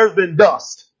longer than there's been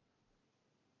dust.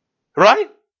 Right?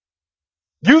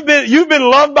 You've been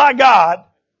loved by God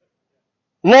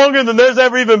longer than there's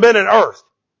ever even been an earth.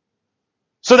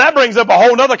 So that brings up a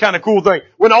whole other kind of cool thing.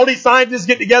 When all these scientists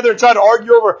get together and try to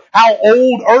argue over how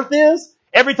old Earth is,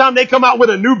 every time they come out with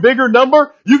a new, bigger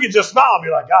number, you can just smile and be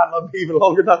like, God loved me even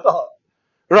longer than I thought.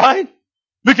 Right?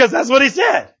 Because that's what He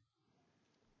said.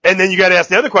 And then you got to ask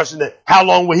the other question then, how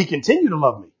long will He continue to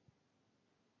love me?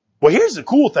 Well, here's the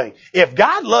cool thing. If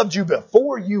God loved you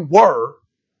before you were,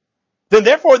 then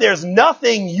therefore there's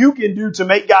nothing you can do to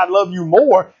make God love you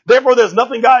more. Therefore there's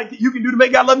nothing you can do to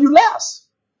make God love you less.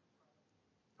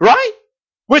 Right?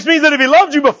 Which means that if He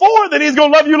loved you before, then He's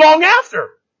going to love you long after.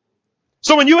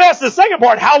 So when you ask the second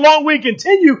part, how long we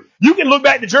continue, you can look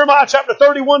back to Jeremiah chapter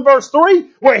 31 verse 3,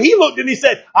 where he looked and he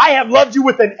said, I have loved you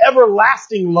with an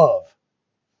everlasting love.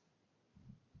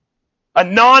 A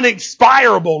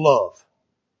non-expirable love.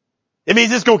 It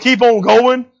means it's going to keep on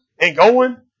going and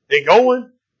going and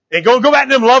going and going. Go back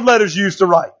to them love letters you used to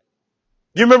write.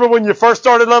 Do you remember when you first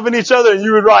started loving each other and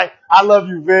you would write, I love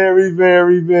you very,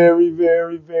 very, very,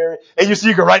 very, very. And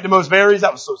you could write the most varies?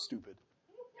 That was so stupid.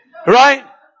 Right?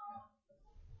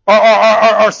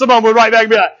 Or someone would write back and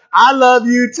be like, I love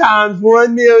you times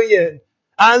 1 million.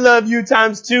 I love you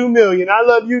times 2 million. I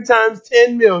love you times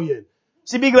 10 million.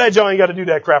 See, be glad y'all ain't got to do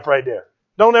that crap right there.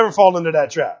 Don't ever fall into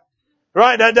that trap.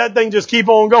 Right? That thing just keep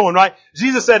on going, right?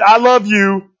 Jesus said, I love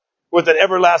you with an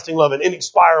everlasting love, an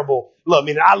inexpirable love.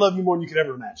 Meaning I love you more than you could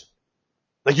ever imagine.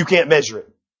 Like you can't measure it.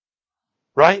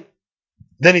 Right?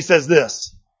 Then he says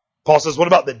this. Paul says, what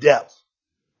about the depth?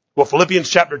 Well, Philippians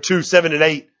chapter 2, 7 and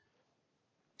 8,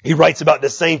 he writes about the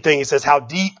same thing. He says how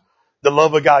deep the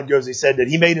love of God goes. He said that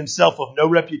He made Himself of no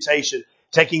reputation,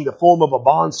 taking the form of a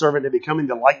bondservant and becoming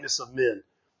the likeness of men.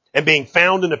 And being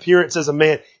found in appearance as a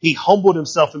man, He humbled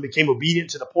Himself and became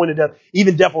obedient to the point of death,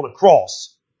 even death on a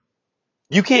cross.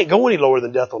 You can't go any lower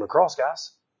than death on a cross,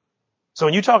 guys. So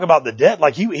when you talk about the depth,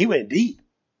 like He went deep.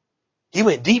 He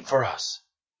went deep for us.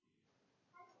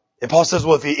 And Paul says,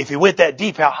 well, if he went that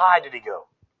deep, how high did he go?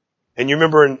 And you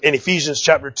remember in Ephesians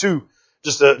chapter 2,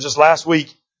 just last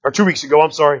week, or 2 weeks ago,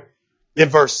 in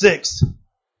verse 6, and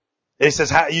he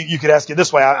says, you could ask it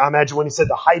this way. I imagine when he said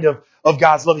the height of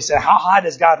God's love, he said, how high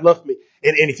does God love me?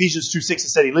 In Ephesians 2:6, it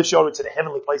said, he lifts you over to the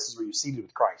heavenly places where you're seated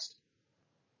with Christ.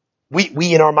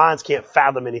 We in our minds can't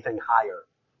fathom anything higher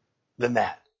than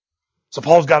that. So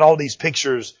Paul's got all these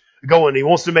pictures going. He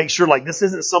wants to make sure like this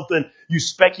isn't something you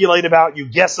speculate about, you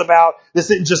guess about.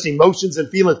 This isn't just emotions and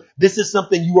feelings. This is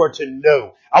something you are to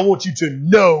know. I want you to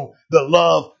know the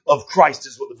love of Christ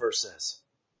is what the verse says.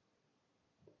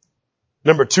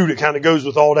 Number 2 that kind of goes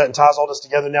with all that and ties all this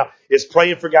together now is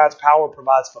praying for God's power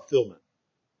provides fulfillment.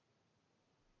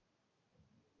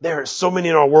 There are so many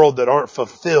in our world that aren't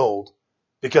fulfilled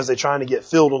because they're trying to get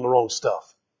filled on the wrong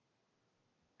stuff.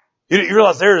 You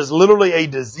realize there is literally a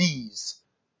disease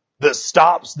that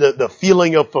stops the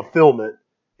feeling of fulfillment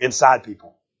inside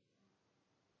people.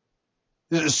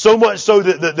 So much so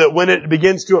that when it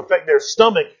begins to affect their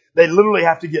stomach, they literally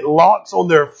have to get locks on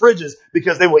their fridges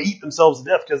because they will eat themselves to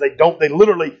death because they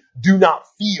literally do not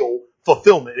feel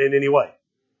fulfillment in any way.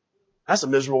 That's a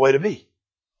miserable way to be.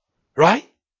 Right?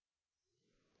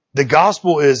 The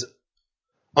gospel is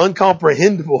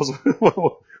uncomprehendable is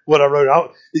what I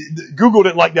wrote. Google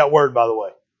didn't like that word, by the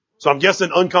way. So I'm guessing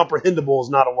uncomprehendable is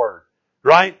not a word.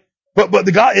 Right? But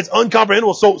the God, it's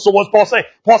uncomprehendable. So what's Paul saying?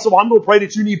 Paul said, well, I'm going to pray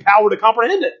that you need power to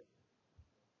comprehend it.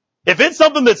 If it's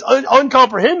something that's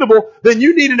uncomprehendable, then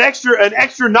you need an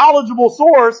extra knowledgeable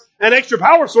source, an extra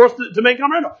power source to make it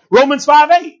comprehensible. Romans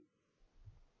 5:8.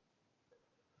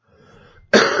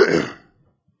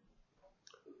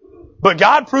 But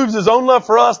God proves His own love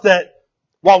for us that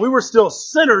while we were still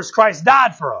sinners, Christ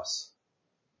died for us.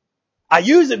 I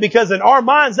use it because in our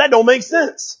minds that don't make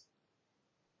sense.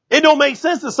 It don't make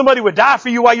sense that somebody would die for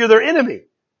you while you're their enemy.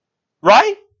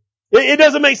 Right? It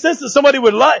doesn't make sense that somebody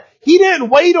would lie. He didn't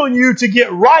wait on you to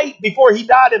get right before He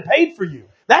died and paid for you.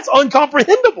 That's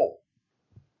uncomprehendable.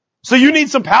 So you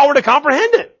need some power to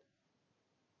comprehend it.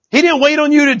 He didn't wait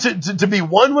on you to be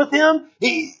one with Him.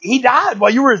 He died while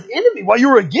you were His enemy, while you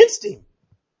were against Him.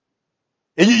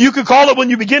 And you could call it, when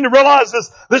you begin to realize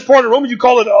this part of Romans, you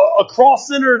call it a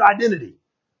cross-centered identity.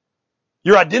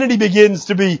 Your identity begins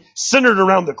to be centered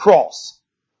around the cross.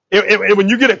 And when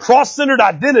you get a cross-centered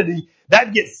identity,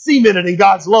 that gets cemented in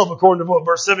God's love, according to what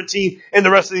verse 17 and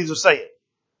the rest of these are saying.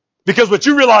 Because what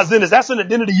you realize then is that's an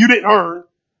identity you didn't earn.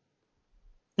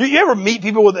 You ever meet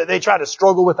people that they try to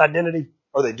struggle with identity?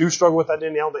 Or they do struggle with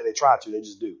identity? I don't think they try to, they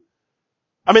just do.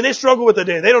 I mean, they struggle with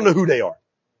identity. They don't know who they are.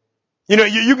 You know,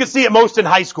 you can see it most in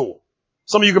high school.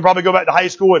 Some of you can probably go back to high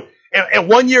school and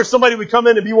one year somebody would come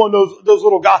in and be one of those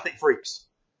little gothic freaks.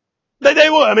 They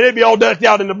would. I mean, they'd be all decked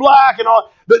out in the black and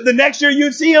all. But the next year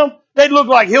you'd see them, they'd look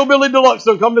like Hillbilly Deluxe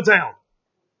to come to town.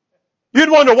 You'd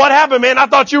wonder, what happened, man? I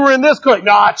thought you were in this clique.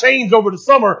 No, I changed over the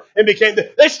summer and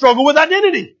they struggle with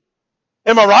identity.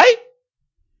 Am I right?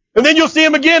 And then you'll see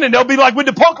them again and they'll be like with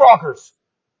the punk rockers.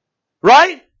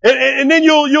 Right? And then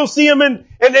you'll see them and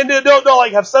then they'll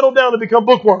like have settled down to become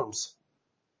bookworms.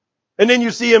 And then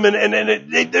you see them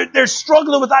and they're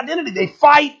struggling with identity. They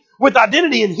fight with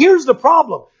identity. And here's the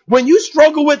problem. When you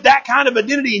struggle with that kind of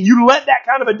identity and you let that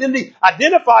kind of identity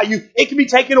identify you, it can be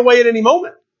taken away at any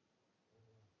moment.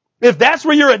 If that's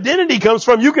where your identity comes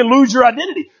from, you can lose your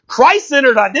identity.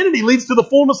 Christ-centered identity leads to the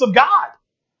fullness of God.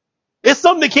 It's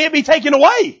something that can't be taken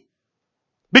away.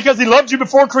 Because He loved you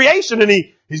before creation and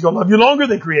He's going to love you longer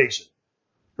than creation.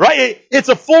 Right? It's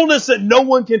a fullness that no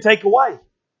one can take away.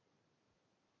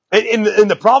 And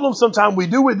the problem sometimes we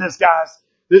do with this, guys,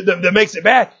 that makes it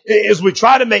bad, is we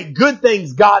try to make good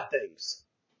things God things.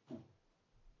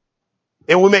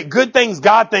 And when we make good things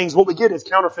God things, what we get is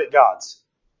counterfeit gods.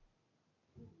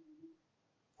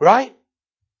 Right?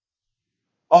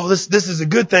 Oh, this is a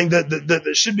good thing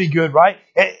that should be good, right?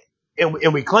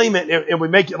 And we claim it and we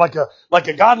make it like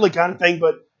a godly kind of thing,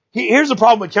 but here's the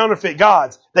problem with counterfeit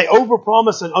gods. They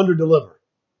overpromise and underdeliver.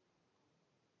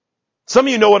 Some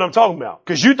of you know what I'm talking about.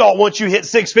 Because you thought once you hit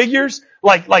 6 figures,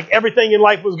 like everything in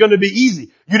life was going to be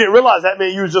easy. You didn't realize that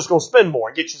meant you was just going to spend more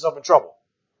and get yourself in trouble.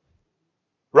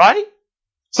 Right?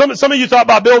 Some of you thought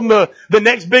by building the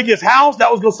next biggest house,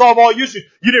 that was going to solve all your issues.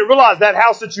 You didn't realize that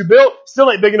house that you built still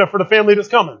ain't big enough for the family that's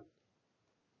coming.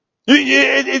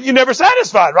 You're never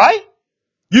satisfied, right?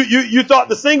 You thought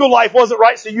the single life wasn't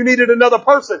right, so you needed another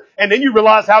person. And then you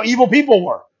realized how evil people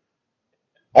were.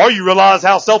 Or you realized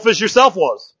how selfish yourself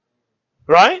was.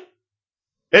 Right?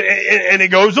 And it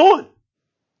goes on.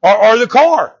 Or the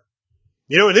car.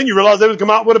 You know, and then you realize they would come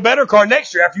out with a better car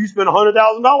next year after you spend $100,000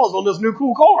 on this new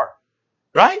cool car.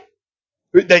 Right?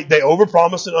 They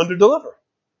overpromise and underdeliver.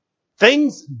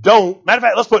 Things don't, matter of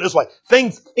fact, let's put it this way.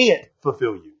 Things can't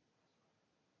fulfill you.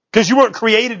 Because you weren't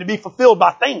created to be fulfilled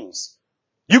by things.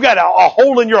 You got a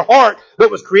hole in your heart that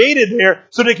was created there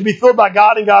so that it can be filled by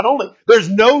God and God only. There's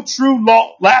no true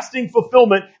lasting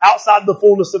fulfillment outside the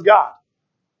fullness of God.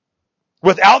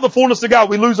 Without the fullness of God,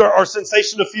 we lose our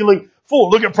sensation of feeling full.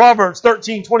 Look at Proverbs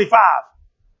 13:25.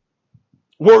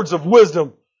 Words of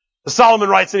wisdom. Solomon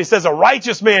writes and he says, a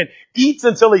righteous man eats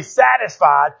until he's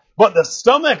satisfied, but the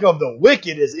stomach of the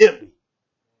wicked is empty.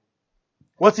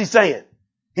 What's he saying?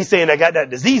 He's saying they got that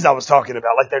disease I was talking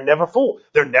about. Like they're never full.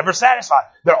 They're never satisfied.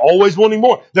 They're always wanting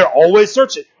more. They're always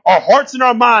searching. Our hearts and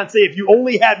our minds say if you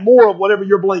only had more of whatever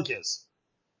your blank is.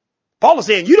 Paul is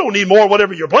saying you don't need more of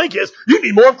whatever your blank is. You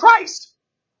need more of Christ.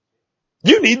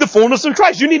 You need the fullness of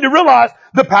Christ. You need to realize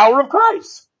the power of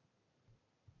Christ.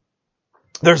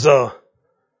 There's a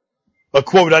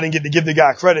quote I didn't get to give the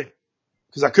guy credit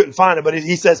because I couldn't find it, but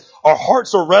he says, our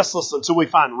hearts are restless until we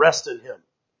find rest in Him.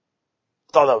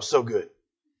 I thought that was so good.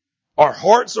 Our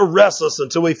hearts are restless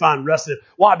until we find rest in Him.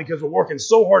 Why? Because we're working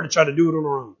so hard to try to do it on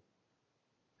our own.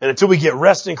 And until we get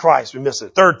rest in Christ, we miss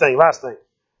it. Third thing, last thing.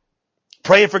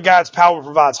 Praying for God's power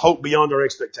provides hope beyond our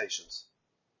expectations.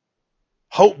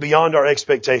 Hope beyond our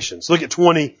expectations. Look at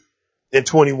 20 and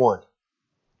 21.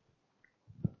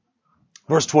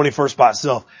 Verse 20 first by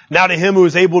itself. Now to Him who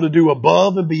is able to do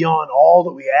above and beyond all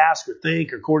that we ask or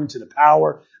think according to the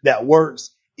power that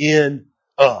works in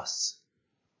us.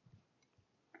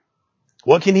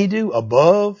 What can He do?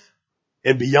 Above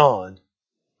and beyond.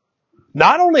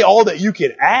 Not only all that you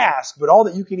can ask, but all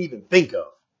that you can even think of.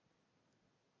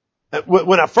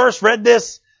 When I first read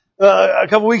this a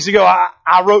couple weeks ago,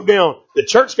 I wrote down, the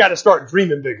church got to start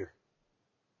dreaming bigger.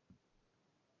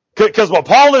 Because what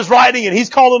Paul is writing and he's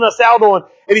calling us out on,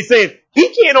 and he's saying, he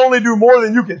can't only do more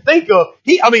than you can think of.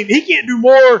 He can't do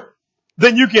more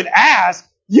than you can ask.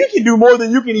 You can do more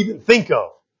than you can even think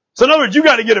of. So in other words, you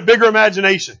got to get a bigger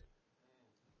imagination.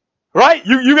 Right?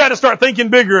 You got to start thinking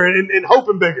bigger and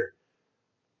hoping bigger.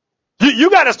 You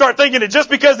got to start thinking that just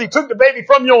because He took the baby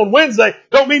from you on Wednesday,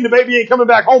 don't mean the baby ain't coming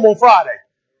back home on Friday.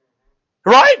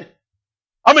 Right?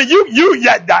 I mean,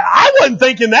 I wasn't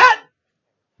thinking that.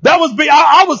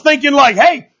 I was thinking like,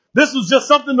 hey, this was just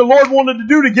something the Lord wanted to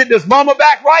do to get this mama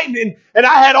back right. And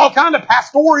I had all kind of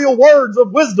pastoral words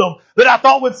of wisdom that I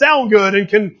thought would sound good and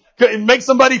can make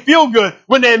somebody feel good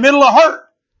when they're in the middle of hurt.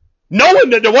 Knowing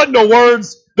that there wasn't no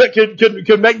words that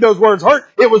could make those words hurt.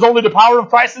 It was only the power of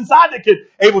Christ inside that could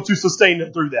able to sustain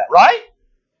them through that, right?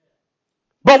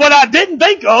 But what I didn't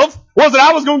think of was that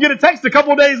I was going to get a text a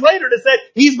couple of days later that said,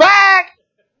 He's back.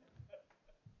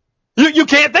 You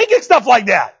can't think of stuff like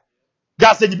that.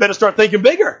 God said you better start thinking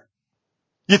bigger.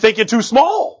 You're thinking too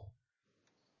small.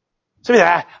 So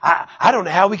I don't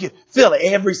know how we can fill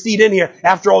every seat in here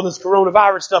after all this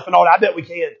coronavirus stuff and all that. I bet we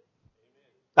can.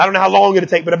 I don't know how long it'll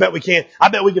take, but I bet we can. I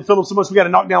bet we can fill them so much we got to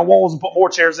knock down walls and put more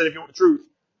chairs in if you want the truth.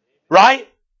 Right?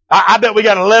 I bet we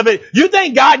got 11. You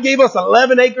think God gave us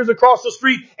 11 acres across the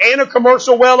street and a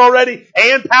commercial well already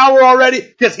and power already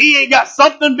because He ain't got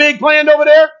something big planned over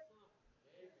there?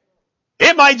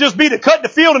 It might just be to cut the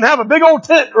field and have a big old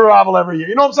tent revival every year.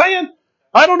 You know what I'm saying?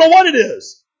 I don't know what it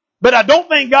is. But I don't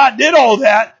think God did all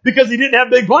that because He didn't have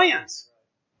big plans.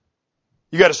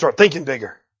 You got to start thinking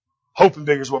bigger. Hoping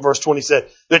bigger is what verse 20 said.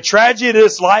 The tragedy of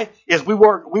this life is we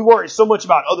worry so much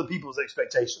about other people's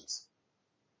expectations.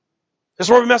 That's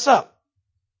where we mess up.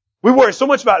 We worry so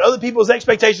much about other people's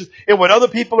expectations and what other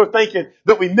people are thinking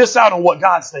that we miss out on what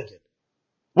God's thinking.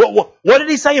 What did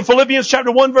He say in Philippians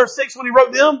chapter 1 verse 6 when He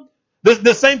wrote them?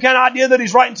 The same kind of idea that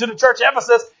He's writing to the church of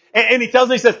Ephesus. And He tells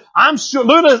them, He says, I'm sure,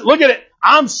 look at it.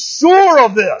 I'm sure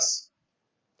of this.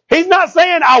 He's not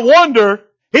saying I wonder.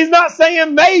 He's not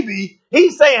saying maybe.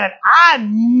 He's saying I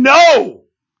know.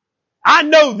 I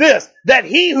know this, that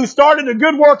He who started a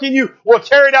good work in you will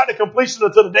carry it out to completion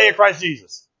until the day of Christ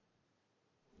Jesus.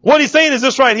 What He's saying is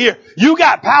this right here. You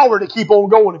got power to keep on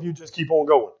going if you just keep on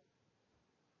going.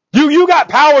 You got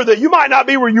power that you might not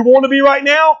be where you want to be right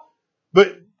now,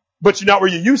 but you're not where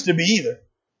you used to be either.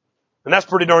 And that's a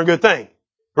pretty darn good thing.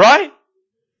 Right?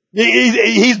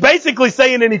 He's basically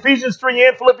saying in Ephesians 3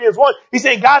 and Philippians 1, He's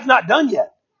saying God's not done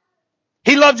yet.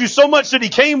 He loved you so much that He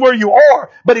came where you are,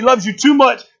 but He loves you too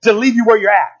much to leave you where you're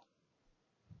at.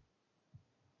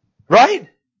 Right?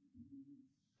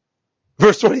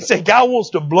 Verse 20 says, God wants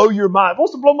to blow your mind.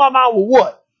 Wants to blow my mind with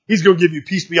what? He's going to give you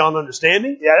peace beyond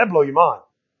understanding. Yeah, that'll blow your mind.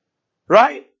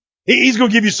 Right? He's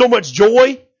going to give you so much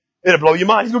joy, it'll blow your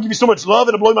mind. He's going to give you so much love,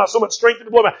 it'll blow your mind. So much strength,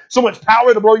 it'll blow your mind. So much power,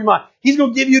 it'll blow your mind. He's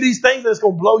going to give you these things that's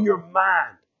going to blow your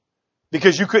mind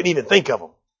because you couldn't even think of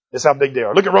them. That's how big they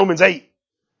are. Look at Romans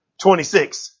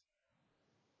 8:26.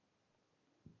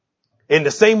 In the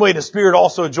same way, the Spirit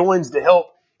also joins to help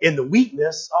in the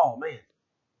weakness. Oh man.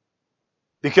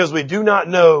 Because we do not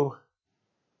know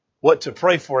what to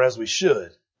pray for as we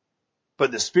should.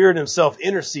 But the Spirit Himself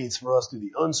intercedes for us through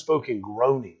the unspoken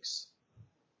groanings.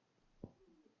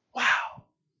 Wow.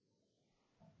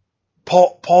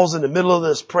 Paul's in the middle of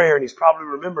this prayer, and he's probably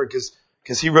remembering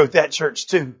because he wrote that church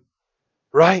too.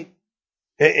 Right?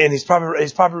 And he's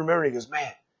probably remembering, he goes,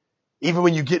 man, even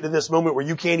when you get to this moment where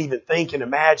you can't even think and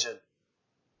imagine,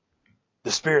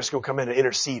 the Spirit's going to come in and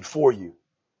intercede for you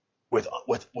with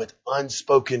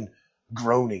unspoken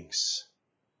groanings.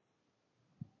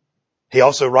 He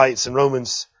also writes in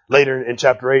Romans later in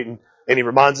chapter 8, and he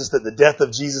reminds us that the death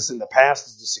of Jesus in the past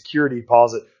is the security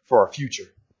deposit for our future.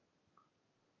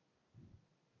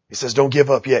 He says, don't give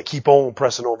up yet. Keep on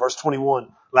pressing on. Verse 21,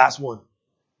 last one.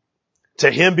 To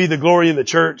Him be the glory in the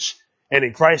church and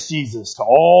in Christ Jesus to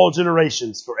all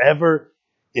generations forever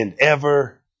and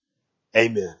ever.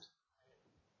 Amen.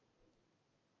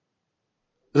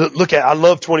 Look at, I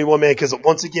love 21, man, because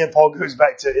once again, Paul goes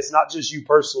back to, it's not just you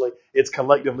personally, it's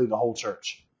collectively the whole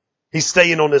church. He's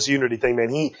staying on this unity thing,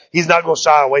 man. He's not going to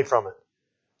shy away from it.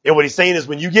 And what he's saying is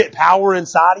when you get power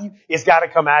inside of you, it's got to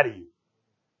come out of you.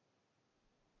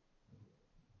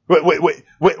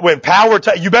 When power,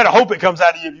 you better hope it comes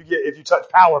out of you if you touch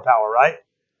power, right?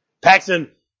 Paxton,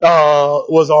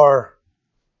 was our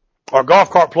golf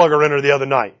cart plugger inner the other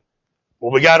night.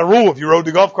 Well, we got a rule. If you rode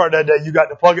the golf cart that day, you got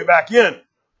to plug it back in.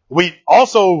 We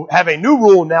also have a new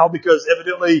rule now because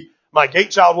evidently my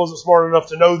gate child wasn't smart enough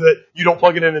to know that you don't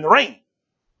plug it in the rain.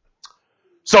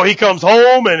 So he comes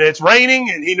home and it's raining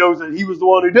and he knows that he was the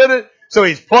one who did it. So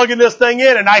he's plugging this thing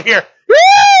in and I hear,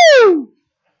 woo!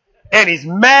 And he's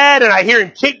mad and I hear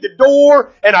him kick the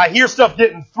door and I hear stuff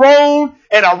getting thrown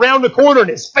and I round the corner and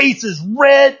his face is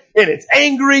red and it's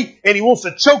angry and he wants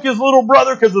to choke his little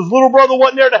brother because his little brother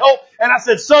wasn't there to help. And I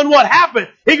said, son, what happened?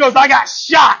 He goes, I got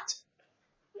shot.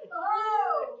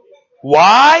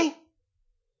 Why?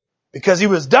 Because he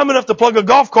was dumb enough to plug a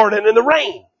golf cart in the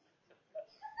rain.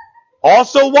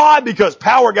 Also why? Because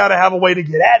power got to have a way to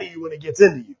get out of you when it gets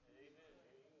into you.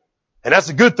 And that's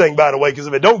a good thing, by the way, because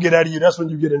if it don't get out of you, that's when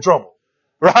you get in trouble.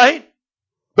 Right?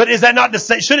 But is that not the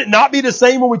same? Should it not be the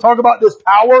same when we talk about this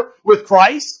power with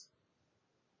Christ?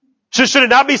 Should it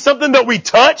not be something that we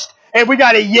touched and we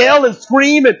got to yell and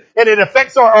scream and it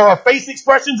affects our face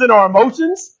expressions and our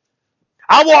emotions?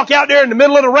 I walk out there in the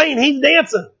middle of the rain, he's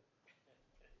dancing.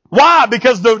 Why?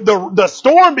 Because the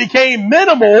storm became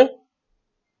minimal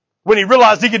when he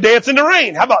realized he could dance in the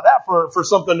rain. How about that for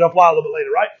something to apply a little bit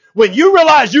later, right? When you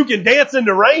realize you can dance in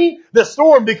the rain, the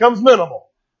storm becomes minimal.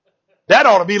 That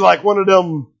ought to be like one of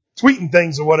them tweeting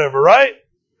things or whatever, right?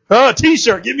 A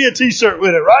t-shirt. Give me a t-shirt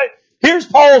with it, right? Here's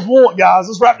Paul's want, guys.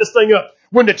 Let's wrap this thing up.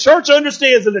 When the church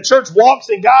understands and the church walks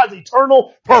in God's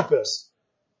eternal purpose,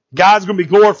 God's going to be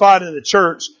glorified and the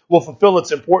church will fulfill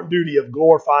its important duty of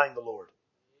glorifying the Lord.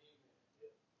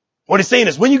 What he's saying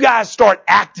is when you guys start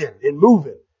acting and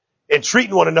moving and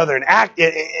treating one another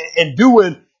and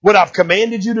doing what I've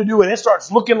commanded you to do and it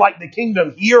starts looking like the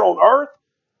kingdom here on earth,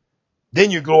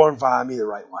 then you glorify me the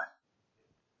right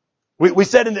way. We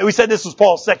said this was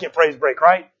Paul's second praise break,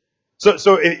 right?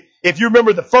 So if you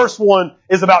remember, the first one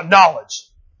is about knowledge.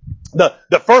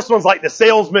 The first one's like the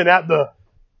salesman at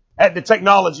the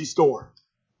technology store,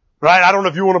 right? I don't know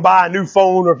if you want to buy a new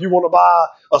phone or if you want to buy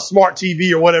a smart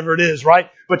TV or whatever it is, right?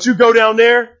 But you go down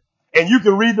there and you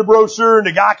can read the brochure and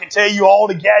the guy can tell you all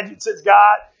the gadgets it's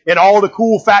got and all the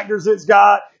cool factors it's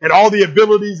got and all the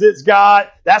abilities it's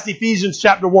got. That's Ephesians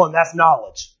chapter 1. That's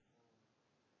knowledge.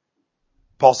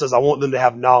 Paul says, I want them to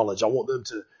have knowledge. I want them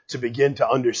to begin to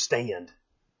understand.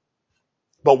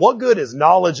 But what good is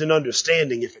knowledge and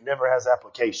understanding if it never has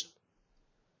application?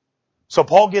 So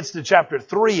Paul gets to chapter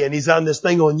 3 and he's on this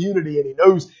thing on unity and he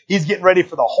knows he's getting ready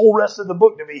for the whole rest of the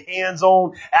book to be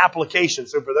hands-on application.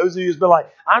 So for those of you who's been like,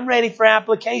 I'm ready for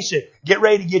application, get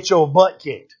ready to get your butt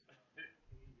kicked.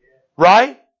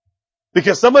 Right?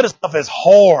 Because some of the stuff is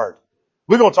hard.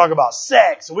 We're going to talk about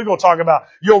sex and we're going to talk about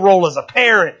your role as a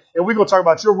parent and we're going to talk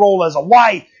about your role as a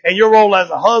wife and your role as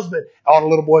a husband. All the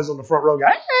little boys on the front row go,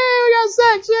 hey, we got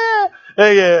sex, yeah.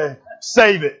 Hey, yeah,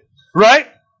 save it. Right?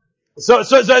 So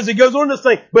as he goes on this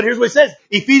thing, but here's what he says.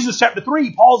 Ephesians chapter 3,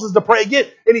 he pauses to pray again.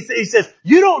 And he says,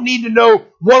 you don't need to know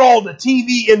what all the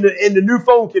TV in the new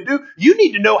phone can do. You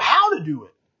need to know how to do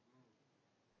it.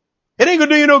 It ain't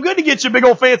gonna do you no good to get your big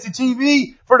old fancy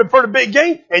TV for the big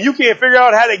game and you can't figure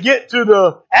out how to get to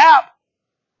the app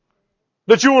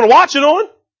that you want to watch it on.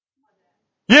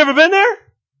 You ever been there?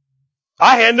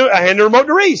 I hand the remote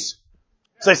to Reese.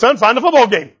 Say, son, find the football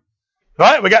game.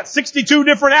 Right? We got 62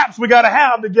 different apps we got to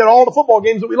have to get all the football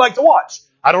games that we like to watch.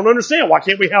 I don't understand. Why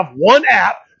can't we have one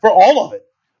app for all of it?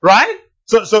 Right?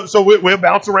 So we'll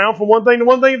bounce around from one thing to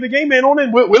one thing. If the game ain't on,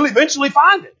 and we'll eventually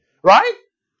find it. Right?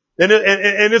 And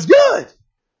it's good.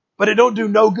 But it don't do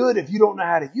no good if you don't know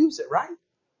how to use it, right?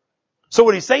 So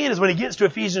what he's saying is when he gets to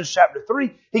Ephesians chapter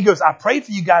 3, he goes, I prayed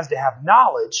for you guys to have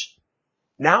knowledge.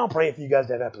 Now I'm praying for you guys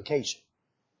to have application.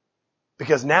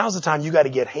 Because now's the time you got to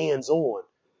get hands-on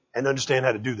and understand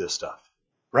how to do this stuff.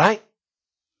 Right?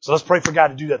 So let's pray for God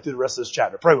to do that through the rest of this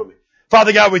chapter. Pray with me.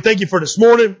 Father God, we thank you for this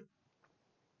morning.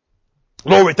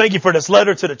 Lord, we thank you for this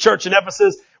letter to the church in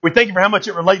Ephesus. We thank you for how much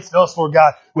it relates to us, Lord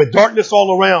God. With darkness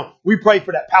all around, we pray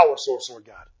for that power source, Lord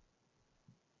God.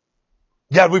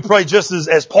 God, we pray just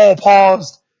as Paul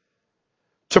paused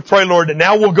to pray, Lord, that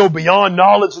now we'll go beyond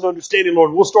knowledge and understanding,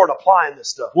 Lord. We'll start applying this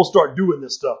stuff. We'll start doing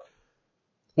this stuff.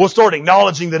 We'll start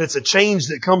acknowledging that it's a change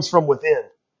that comes from within.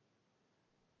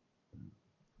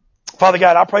 Father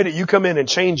God, I pray that you come in and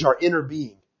change our inner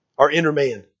being, our inner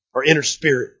man, our inner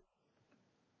spirit.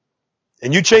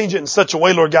 And you change it in such a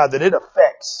way, Lord God, that it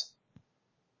affects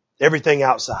everything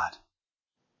outside.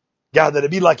 God, that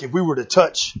it'd be like if we were to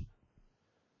touch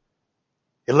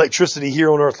electricity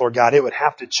here on earth, Lord God, it would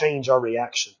have to change our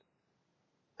reaction.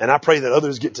 And I pray that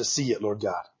others get to see it, Lord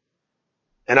God.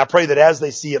 And I pray that as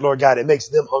they see it, Lord God, it makes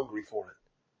them hungry for it.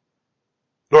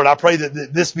 Lord, I pray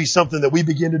that this be something that we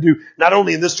begin to do, not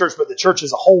only in this church, but the church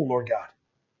as a whole, Lord God.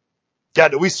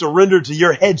 God, that we surrender to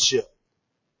your headship.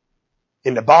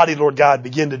 And the body, Lord God,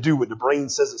 begin to do what the brain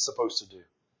says it's supposed to do.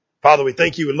 Father, we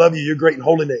thank you and love you. Your great and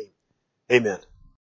holy name. Amen.